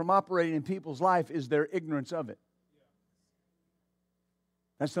covenant from operating in people's life is their ignorance of it.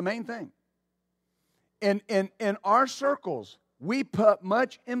 That's the main thing. In our circles, we put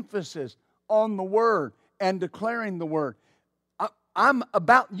much emphasis on the Word and declaring the Word. I'm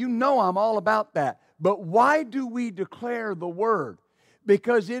all about that. But why do we declare the Word?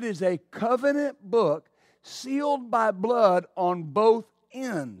 Because it is a covenant book sealed by blood on both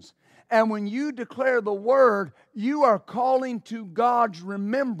ends. And when you declare the Word, you are calling to God's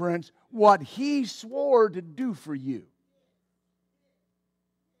remembrance what He swore to do for you.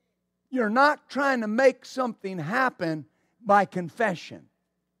 You're not trying to make something happen by confession.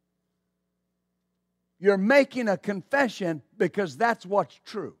 You're making a confession because that's what's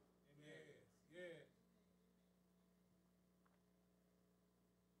true.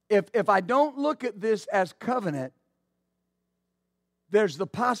 If I don't look at this as covenant, there's the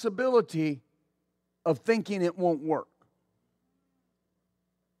possibility of thinking it won't work.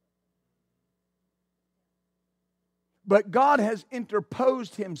 But God has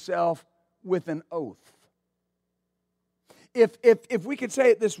interposed Himself with an oath. If we could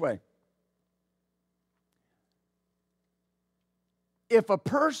say it this way, if a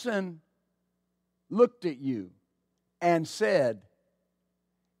person looked at you and said,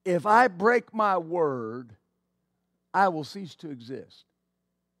 if I break my word, I will cease to exist.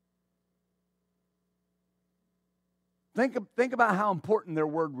 Think about how important their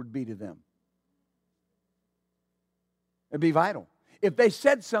word would be to them. It'd be vital. If they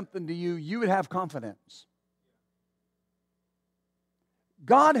said something to you, you would have confidence.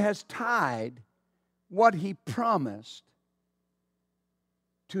 God has tied what He promised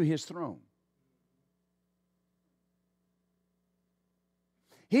to His throne.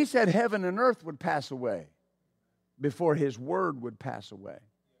 He said heaven and earth would pass away before His word would pass away.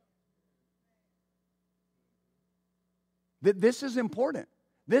 This is important.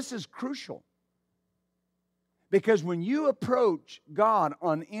 This is crucial. Because when you approach God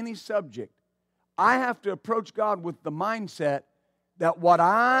on any subject, I have to approach God with the mindset that what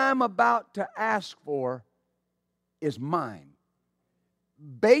I'm about to ask for is mine,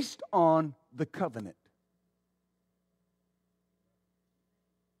 based on the covenant.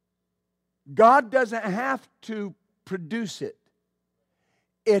 God doesn't have to produce it.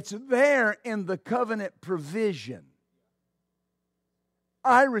 It's there in the covenant provision.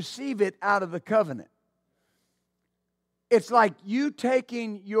 I receive it out of the covenant. It's like you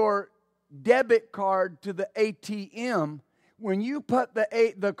taking your debit card to the ATM. When you put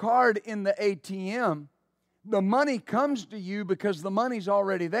the card in the ATM, the money comes to you because the money's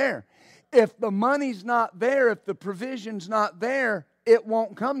already there. If the money's not there, if the provision's not there, it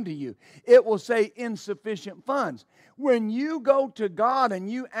won't come to you. It will say insufficient funds. When you go to God and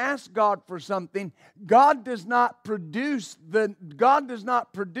you ask God for something, God does not produce the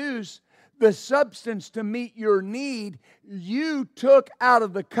substance to meet your need. You took out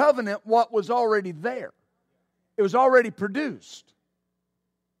of the covenant what was already there. It was already produced.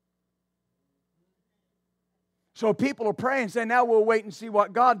 So people are praying and saying, now we'll wait and see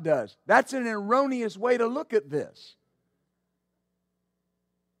what God does. That's an erroneous way to look at this.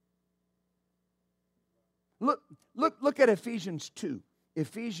 Look at Ephesians 2.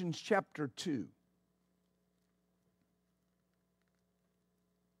 Ephesians chapter 2.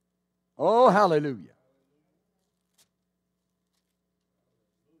 Oh, hallelujah.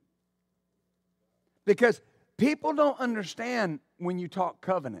 Because people don't understand when you talk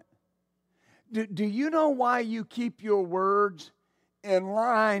covenant. Do you know why you keep your words in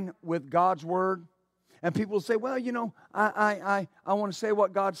line with God's word? And people say, well, you know, I want to say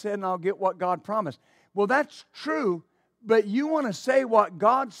what God said and I'll get what God promised. Well, that's true, but you want to say what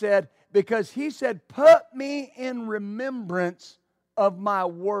God said because He said, put me in remembrance of my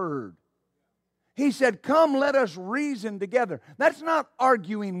word. He said, come, let us reason together. That's not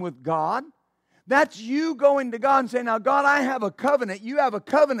arguing with God. That's you going to God and saying, now, God, I have a covenant. You have a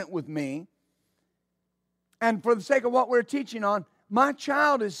covenant with me. And for the sake of what we're teaching on, my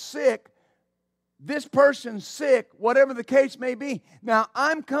child is sick. This person's sick, whatever the case may be. Now,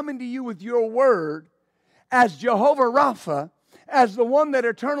 I'm coming to you with your word as Jehovah Rapha, as the one that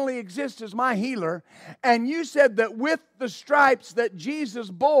eternally exists as my healer. And you said that with the stripes that Jesus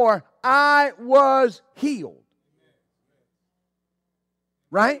bore, I was healed.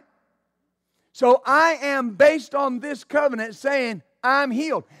 Right? So I am based on this covenant saying, I'm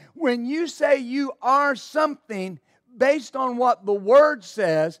healed. When you say you are something based on what the Word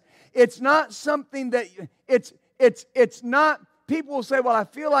says, it's not something that, it's not, people will say, well, I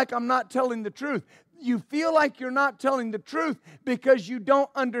feel like I'm not telling the truth. You feel like you're not telling the truth because you don't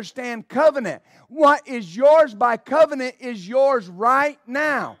understand covenant. What is yours by covenant is yours right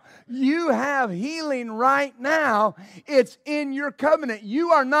now. You have healing right now. It's in your covenant.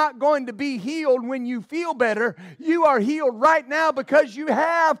 You are not going to be healed when you feel better. You are healed right now because you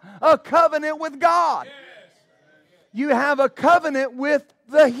have a covenant with God. You have a covenant with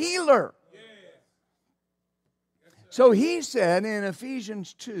the healer. So he said in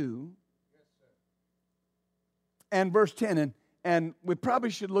Ephesians 2 and verse 10, and we probably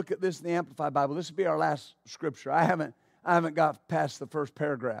should look at this in the Amplified Bible. This will be our last scripture. I haven't got past the first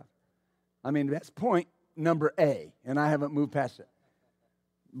paragraph. I mean, that's point number A, and I haven't moved past it.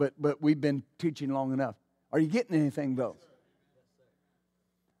 But we've been teaching long enough. Are you getting anything, though?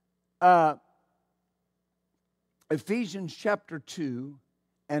 Ephesians chapter 2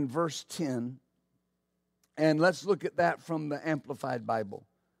 and verse 10. And let's look at that from the Amplified Bible.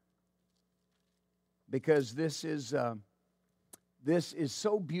 Because this is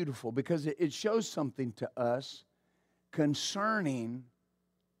so beautiful, because it shows something to us concerning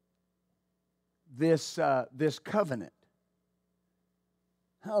this covenant.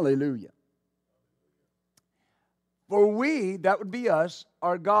 Hallelujah. For we, that would be us,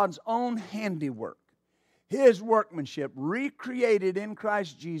 are God's own handiwork, His workmanship, recreated in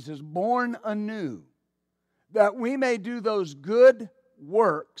Christ Jesus, born anew, that we may do those good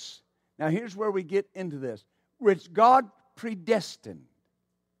works. Now here's where we get into this, which God predestined.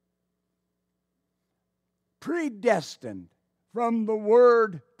 Predestined, from the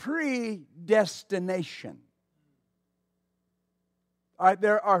word predestination. All right,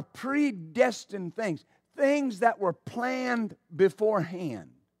 there are predestined things that were planned beforehand.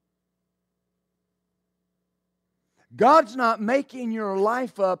 God's not making your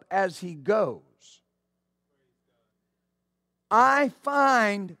life up as He goes. I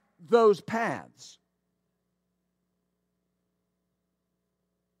find those paths.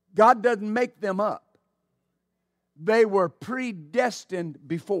 God doesn't make them up. They were predestined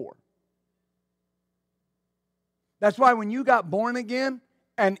before. That's why when you got born again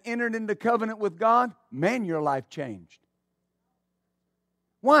and entered into covenant with God, man, your life changed.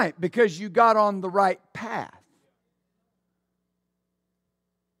 Why? Because you got on the right path.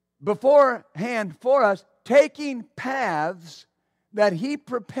 Beforehand for us, taking paths that He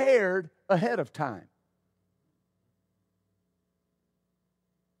prepared ahead of time.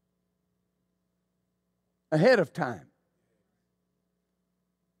 Ahead of time.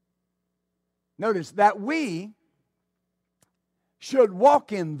 Notice that we should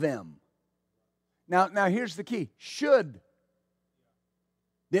walk in them. Now here's the key. Should.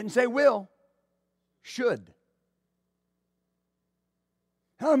 Didn't say will. Should.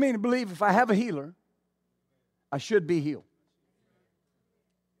 How many believe if I have a healer, I should be healed?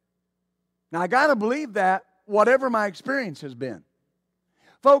 Now I got to believe that whatever my experience has been.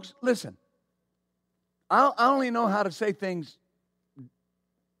 Folks, listen. I only know how to say things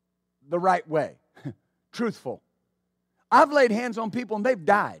the right way. Truthful. I've laid hands on people and they've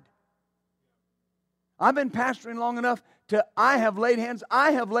died. I've been pastoring long enough to I have laid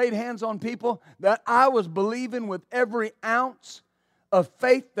hands on people that I was believing with every ounce of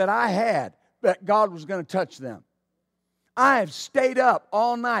faith that I had that God was going to touch them. I have stayed up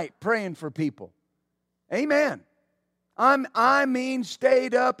all night praying for people. Amen. I mean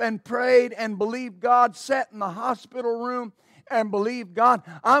stayed up and prayed and believed God, sat in the hospital room and believed God.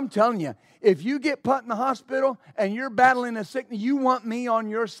 I'm telling you, if you get put in the hospital and you're battling a sickness, you want me on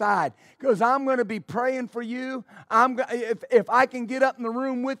your side because I'm going to be praying for you. If I can get up in the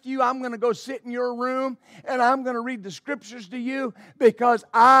room with you, I'm going to go sit in your room and I'm going to read the scriptures to you because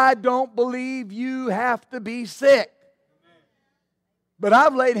I don't believe you have to be sick. But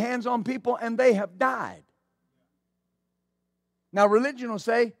I've laid hands on people and they have died. Now, religion will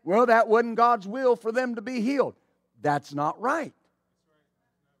say, well, that wasn't God's will for them to be healed. That's not right.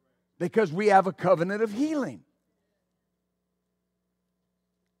 Because we have a covenant of healing.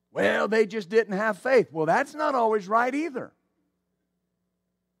 Well, they just didn't have faith. Well, that's not always right either.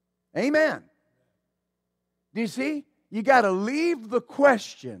 Amen. Do you see? You got to leave the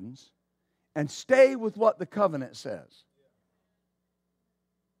questions and stay with what the covenant says.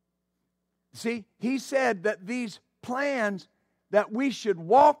 See, He said that these plans, that we should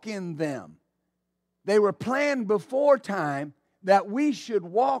walk in them. They were planned before time that we should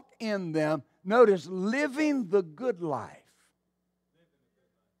walk in them. Notice, living the good life.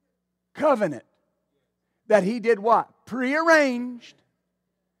 Covenant. That He did what? Prearranged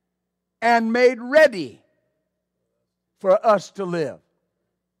and made ready for us to live.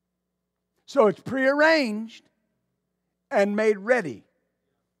 So it's prearranged and made ready.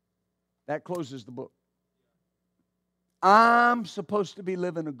 That closes the book. I'm supposed to be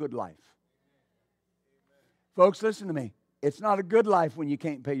living a good life. Folks, listen to me. It's not a good life when you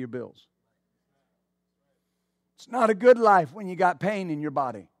can't pay your bills. It's not a good life when you got pain in your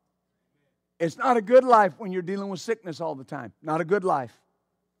body. It's not a good life when you're dealing with sickness all the time. Not a good life.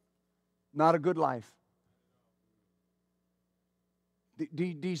 Not a good life. Do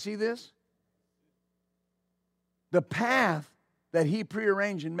you see this? The path that He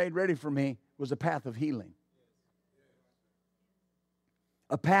prearranged and made ready for me was a path of healing.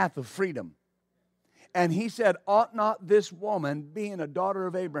 A path of freedom. And He said, ought not this woman, being a daughter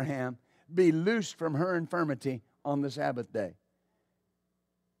of Abraham, be loosed from her infirmity on the Sabbath day.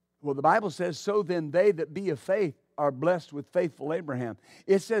 Well, the Bible says, so then they that be of faith are blessed with faithful Abraham.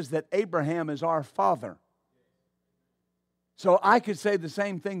 It says that Abraham is our father. So I could say the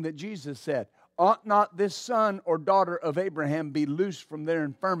same thing that Jesus said. Ought not this son or daughter of Abraham be loosed from their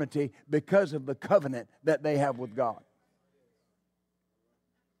infirmity because of the covenant that they have with God?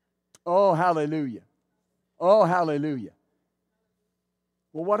 Oh, hallelujah. Oh, hallelujah.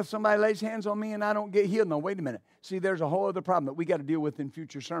 Well, what if somebody lays hands on me and I don't get healed? No, wait a minute. See, there's a whole other problem that we got to deal with in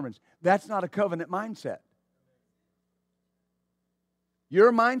future sermons. That's not a covenant mindset.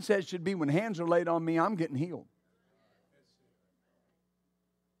 Your mindset should be when hands are laid on me, I'm getting healed.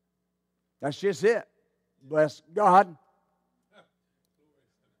 That's just it. Bless God.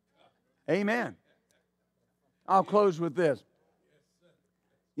 Amen. I'll close with this.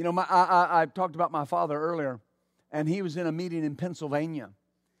 You know, I talked about my father earlier, and he was in a meeting in Pennsylvania.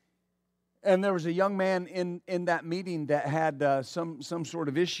 And there was a young man in that meeting that had some sort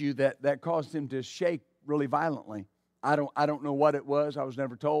of issue that caused him to shake really violently. I don't know what it was. I was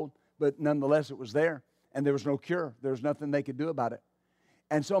never told. But nonetheless, it was there. And there was no cure. There was nothing they could do about it.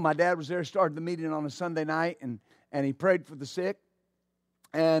 And so my dad was there, started the meeting on a Sunday night, and he prayed for the sick.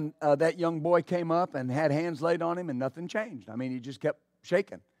 And that young boy came up and had hands laid on him, and nothing changed. I mean, he just kept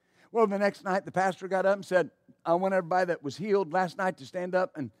shaking. Well, the next night, the pastor got up and said, I want everybody that was healed last night to stand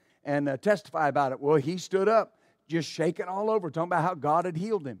up and testify about it. Well, he stood up, just shaking all over, talking about how God had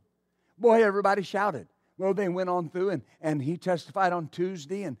healed him. Boy, everybody shouted. Well, they went on through, and he testified on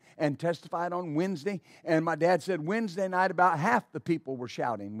Tuesday and testified on Wednesday. And my dad said Wednesday night, about half the people were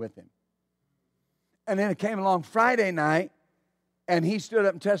shouting with him. And then it came along Friday night, and he stood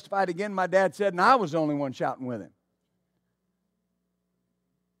up and testified again. My dad said, and I was the only one shouting with him.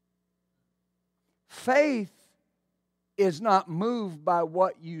 Faith is not moved by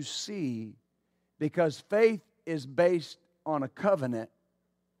what you see, because faith is based on a covenant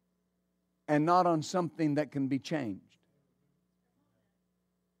and not on something that can be changed.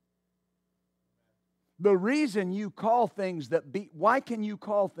 The reason you call things that be, why can you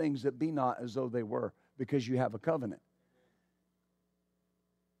call things that be not as though they were? Because you have a covenant.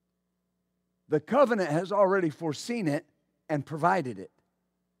 The covenant has already foreseen it and provided it.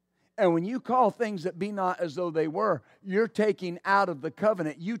 And when you call things that be not as though they were, you're taking out of the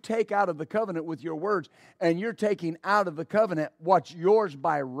covenant. You take out of the covenant with your words, and you're taking out of the covenant what's yours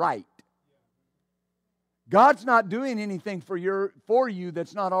by right. God's not doing anything for you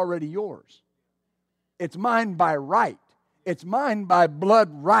that's not already yours. It's mine by right. It's mine by blood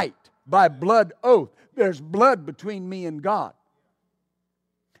right, by blood oath. There's blood between me and God.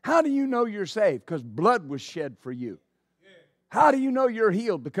 How do you know you're saved? Because blood was shed for you. How do you know you're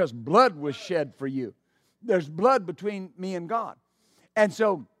healed? Because blood was shed for you. There's blood between me and God. And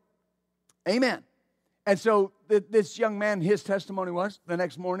so, amen. And so this young man, his testimony was the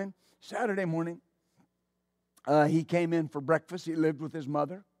next morning, Saturday morning, he came in for breakfast. He lived with his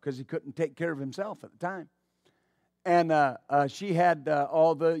mother because he couldn't take care of himself at the time. And she had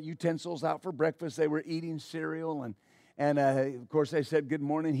all the utensils out for breakfast. They were eating cereal. And of course, they said good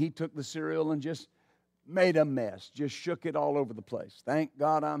morning. He took the cereal and just made a mess. Just shook it all over the place. Thank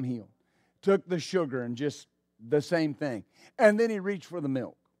God I'm healed. Took the sugar and just the same thing. And then he reached for the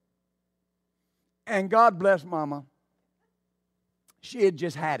milk. And God bless Mama. She had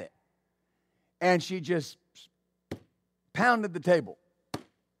just had it. And she just pounded the table.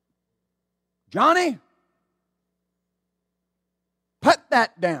 Johnny, put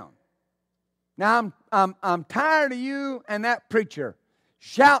that down. Now I'm tired of you and that preacher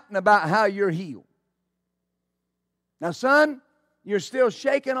shouting about how you're healed. Now, son, you're still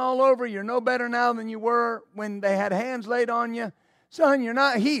shaking all over. You're no better now than you were when they had hands laid on you. Son, you're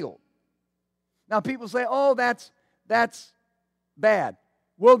not healed. Now, people say, oh, that's bad.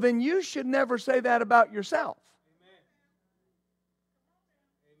 Well, then you should never say that about yourself.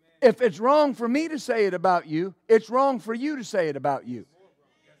 If it's wrong for me to say it about you, it's wrong for you to say it about you.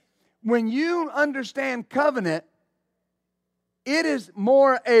 When you understand covenant, it is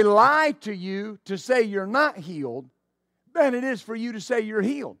more a lie to you to say you're not healed than it is for you to say you're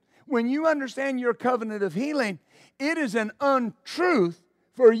healed. When you understand your covenant of healing, it is an untruth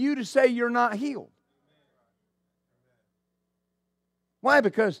for you to say you're not healed. Why?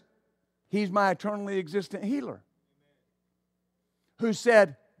 Because He's my eternally existent healer, who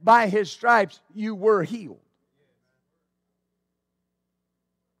said, by His stripes you were healed.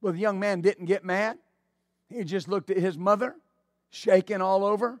 Well, the young man didn't get mad. He just looked at his mother, shaking all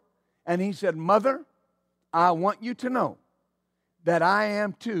over, and he said, Mother, I want you to know that I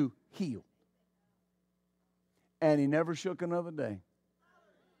am too healed. And he never shook another day.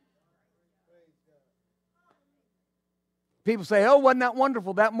 People say, oh, wasn't that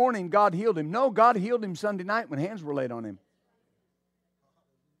wonderful? That morning God healed him. No, God healed him Sunday night when hands were laid on him.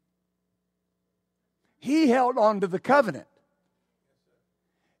 He held on to the covenant.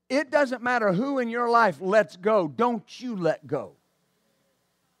 It doesn't matter who in your life lets go. Don't you let go.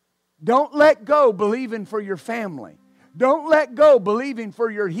 Don't let go believing for your family. Don't let go believing for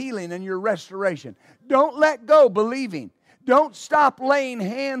your healing and your restoration. Don't let go believing. Don't stop laying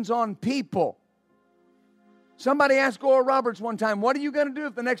hands on people. Somebody asked Oral Roberts one time, what are you going to do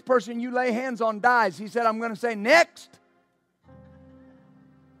if the next person you lay hands on dies? He said, I'm going to say, next.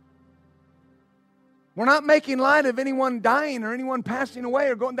 We're not making light of anyone dying or anyone passing away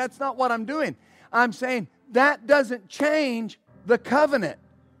or going. That's not what I'm doing. I'm saying that doesn't change the covenant.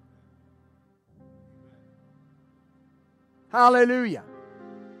 Hallelujah.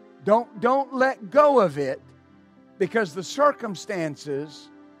 Don't let go of it because the circumstances.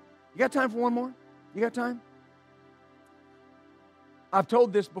 You got time for one more? You got time? I've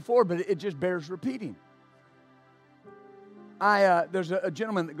told this before, but it just bears repeating. There's a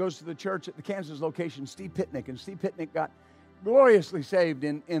gentleman that goes to the church at the Kansas location, Steve Pitnick, and Steve Pitnick got gloriously saved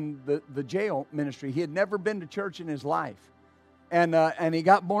in the jail ministry. He had never been to church in his life, and he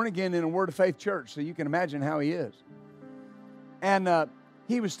got born again in a Word of Faith church, so you can imagine how he is. And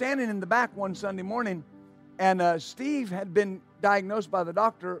he was standing in the back one Sunday morning, and Steve had been diagnosed by the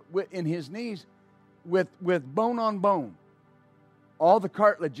doctor in his knees with bone on bone. All the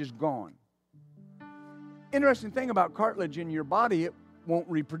cartilage is gone. Interesting thing about cartilage in your body, it won't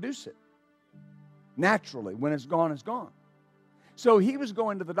reproduce it. Naturally, when it's gone, it's gone. So he was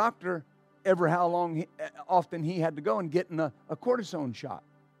going to the doctor every how long, often he had to go and getting a cortisone shot.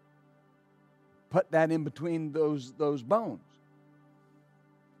 Put that in between those bones.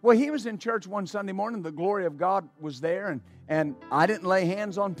 Well, he was in church one Sunday morning. The glory of God was there, and I didn't lay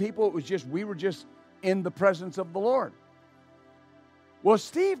hands on people. It was just, we were just in the presence of the Lord. Well,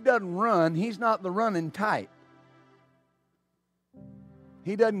 Steve doesn't run. He's not the running type.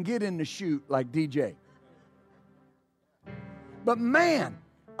 He doesn't get in the chute like DJ. But man,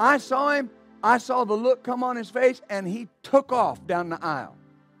 I saw him. I saw the look come on his face, and he took off down the aisle.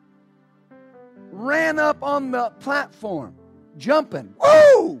 Ran up on the platform, jumping,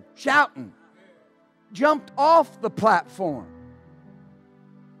 woo, shouting. Jumped off the platform.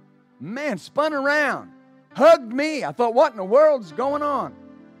 Man, spun around. Hugged me. I thought, what in the world's going on?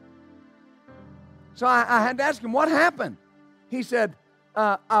 So I had to ask him, what happened? He said,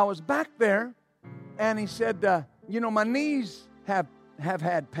 I was back there, and he said, my knees have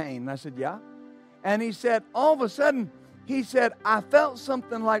had pain. And I said, yeah. And he said, all of a sudden, he said, I felt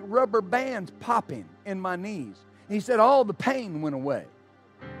something like rubber bands popping in my knees. He said, all the pain went away.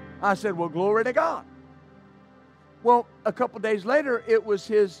 I said, well, glory to God. Well, a couple days later, it was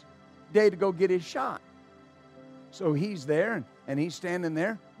his day to go get his shot. So he's there, and he's standing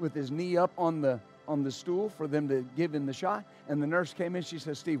there with his knee up on the stool for them to give him the shot. And the nurse came in. She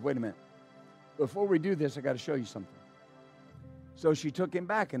says, Steve, wait a minute. Before we do this, I got to show you something. So she took him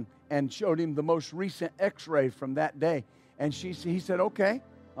back and showed him the most recent x-ray from that day. And he said, okay,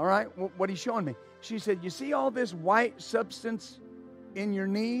 all right, what are you showing me? She said, you see all this white substance in your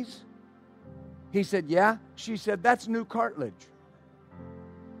knees? He said, yeah. She said, that's new cartilage.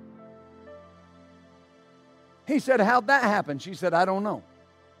 He said, how'd that happen? She said, I don't know.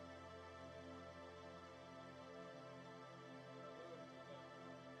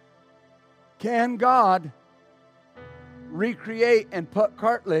 Can God recreate and put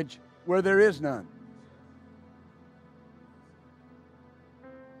cartilage where there is none?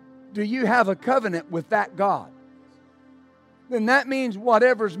 Do you have a covenant with that God? Then that means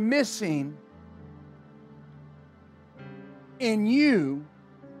whatever's missing in you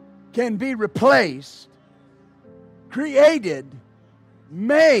can be replaced, created,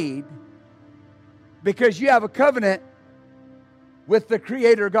 made, because you have a covenant with the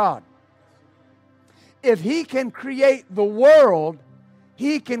Creator God. If He can create the world,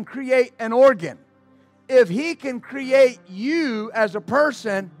 He can create an organ. If He can create you as a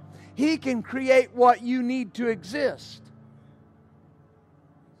person, He can create what you need to exist.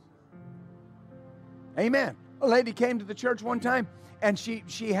 Amen. A lady came to the church one time, and she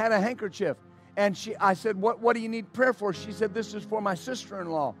had a handkerchief. And I said, what do you need prayer for? She said, this is for my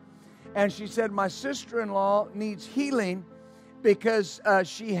sister-in-law. And she said, my sister-in-law needs healing because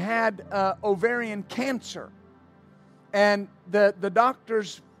she had ovarian cancer. And the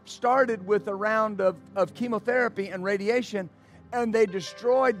doctors started with a round of chemotherapy and radiation, and they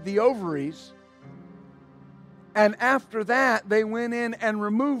destroyed the ovaries. And after that, they went in and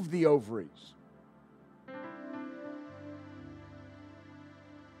removed the ovaries.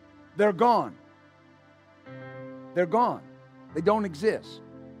 They're gone. They're gone. They don't exist.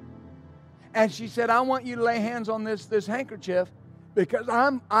 And she said, I want you to lay hands on this handkerchief because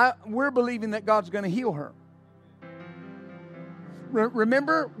we're believing that God's going to heal her.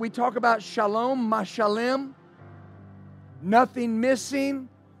 Remember, we talk about shalom, mashalem, nothing missing,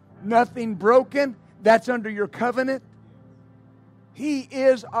 nothing broken. That's under your covenant. He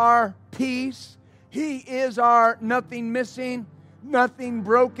is our peace. He is our nothing missing, nothing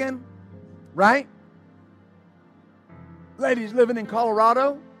broken. Right? Ladies living in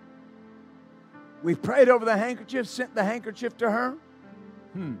Colorado, we've prayed over the handkerchief, sent the handkerchief to her.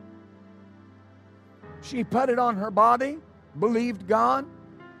 She put it on her body, believed God.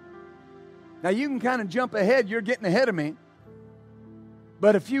 Now you can kind of jump ahead. You're getting ahead of me.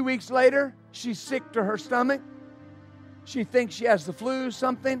 But a few weeks later, she's sick to her stomach. She thinks she has the flu,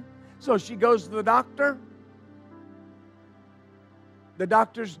 something. So she goes to the doctor. The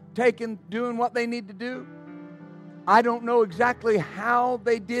doctor's doing what they need to do. I don't know exactly how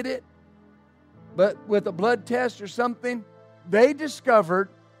they did it, but with a blood test or something, they discovered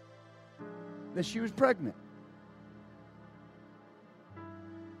that she was pregnant.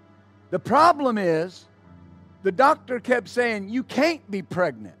 The problem is, the doctor kept saying, you can't be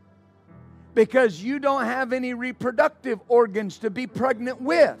pregnant because you don't have any reproductive organs to be pregnant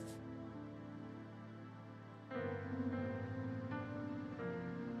with.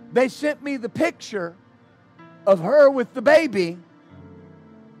 They sent me the picture of her with the baby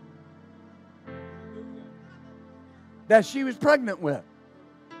that she was pregnant with.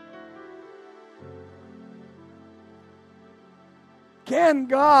 Can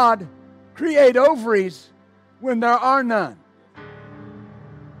God create ovaries when there are none?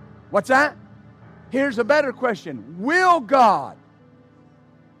 What's that? Here's a better question. Will God,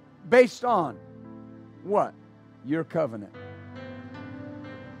 based on what? Your covenant.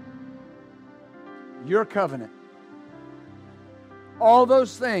 Your covenant. All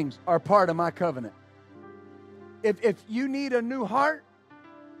those things are part of my covenant. If you need a new heart,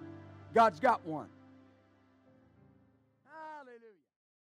 God's got one.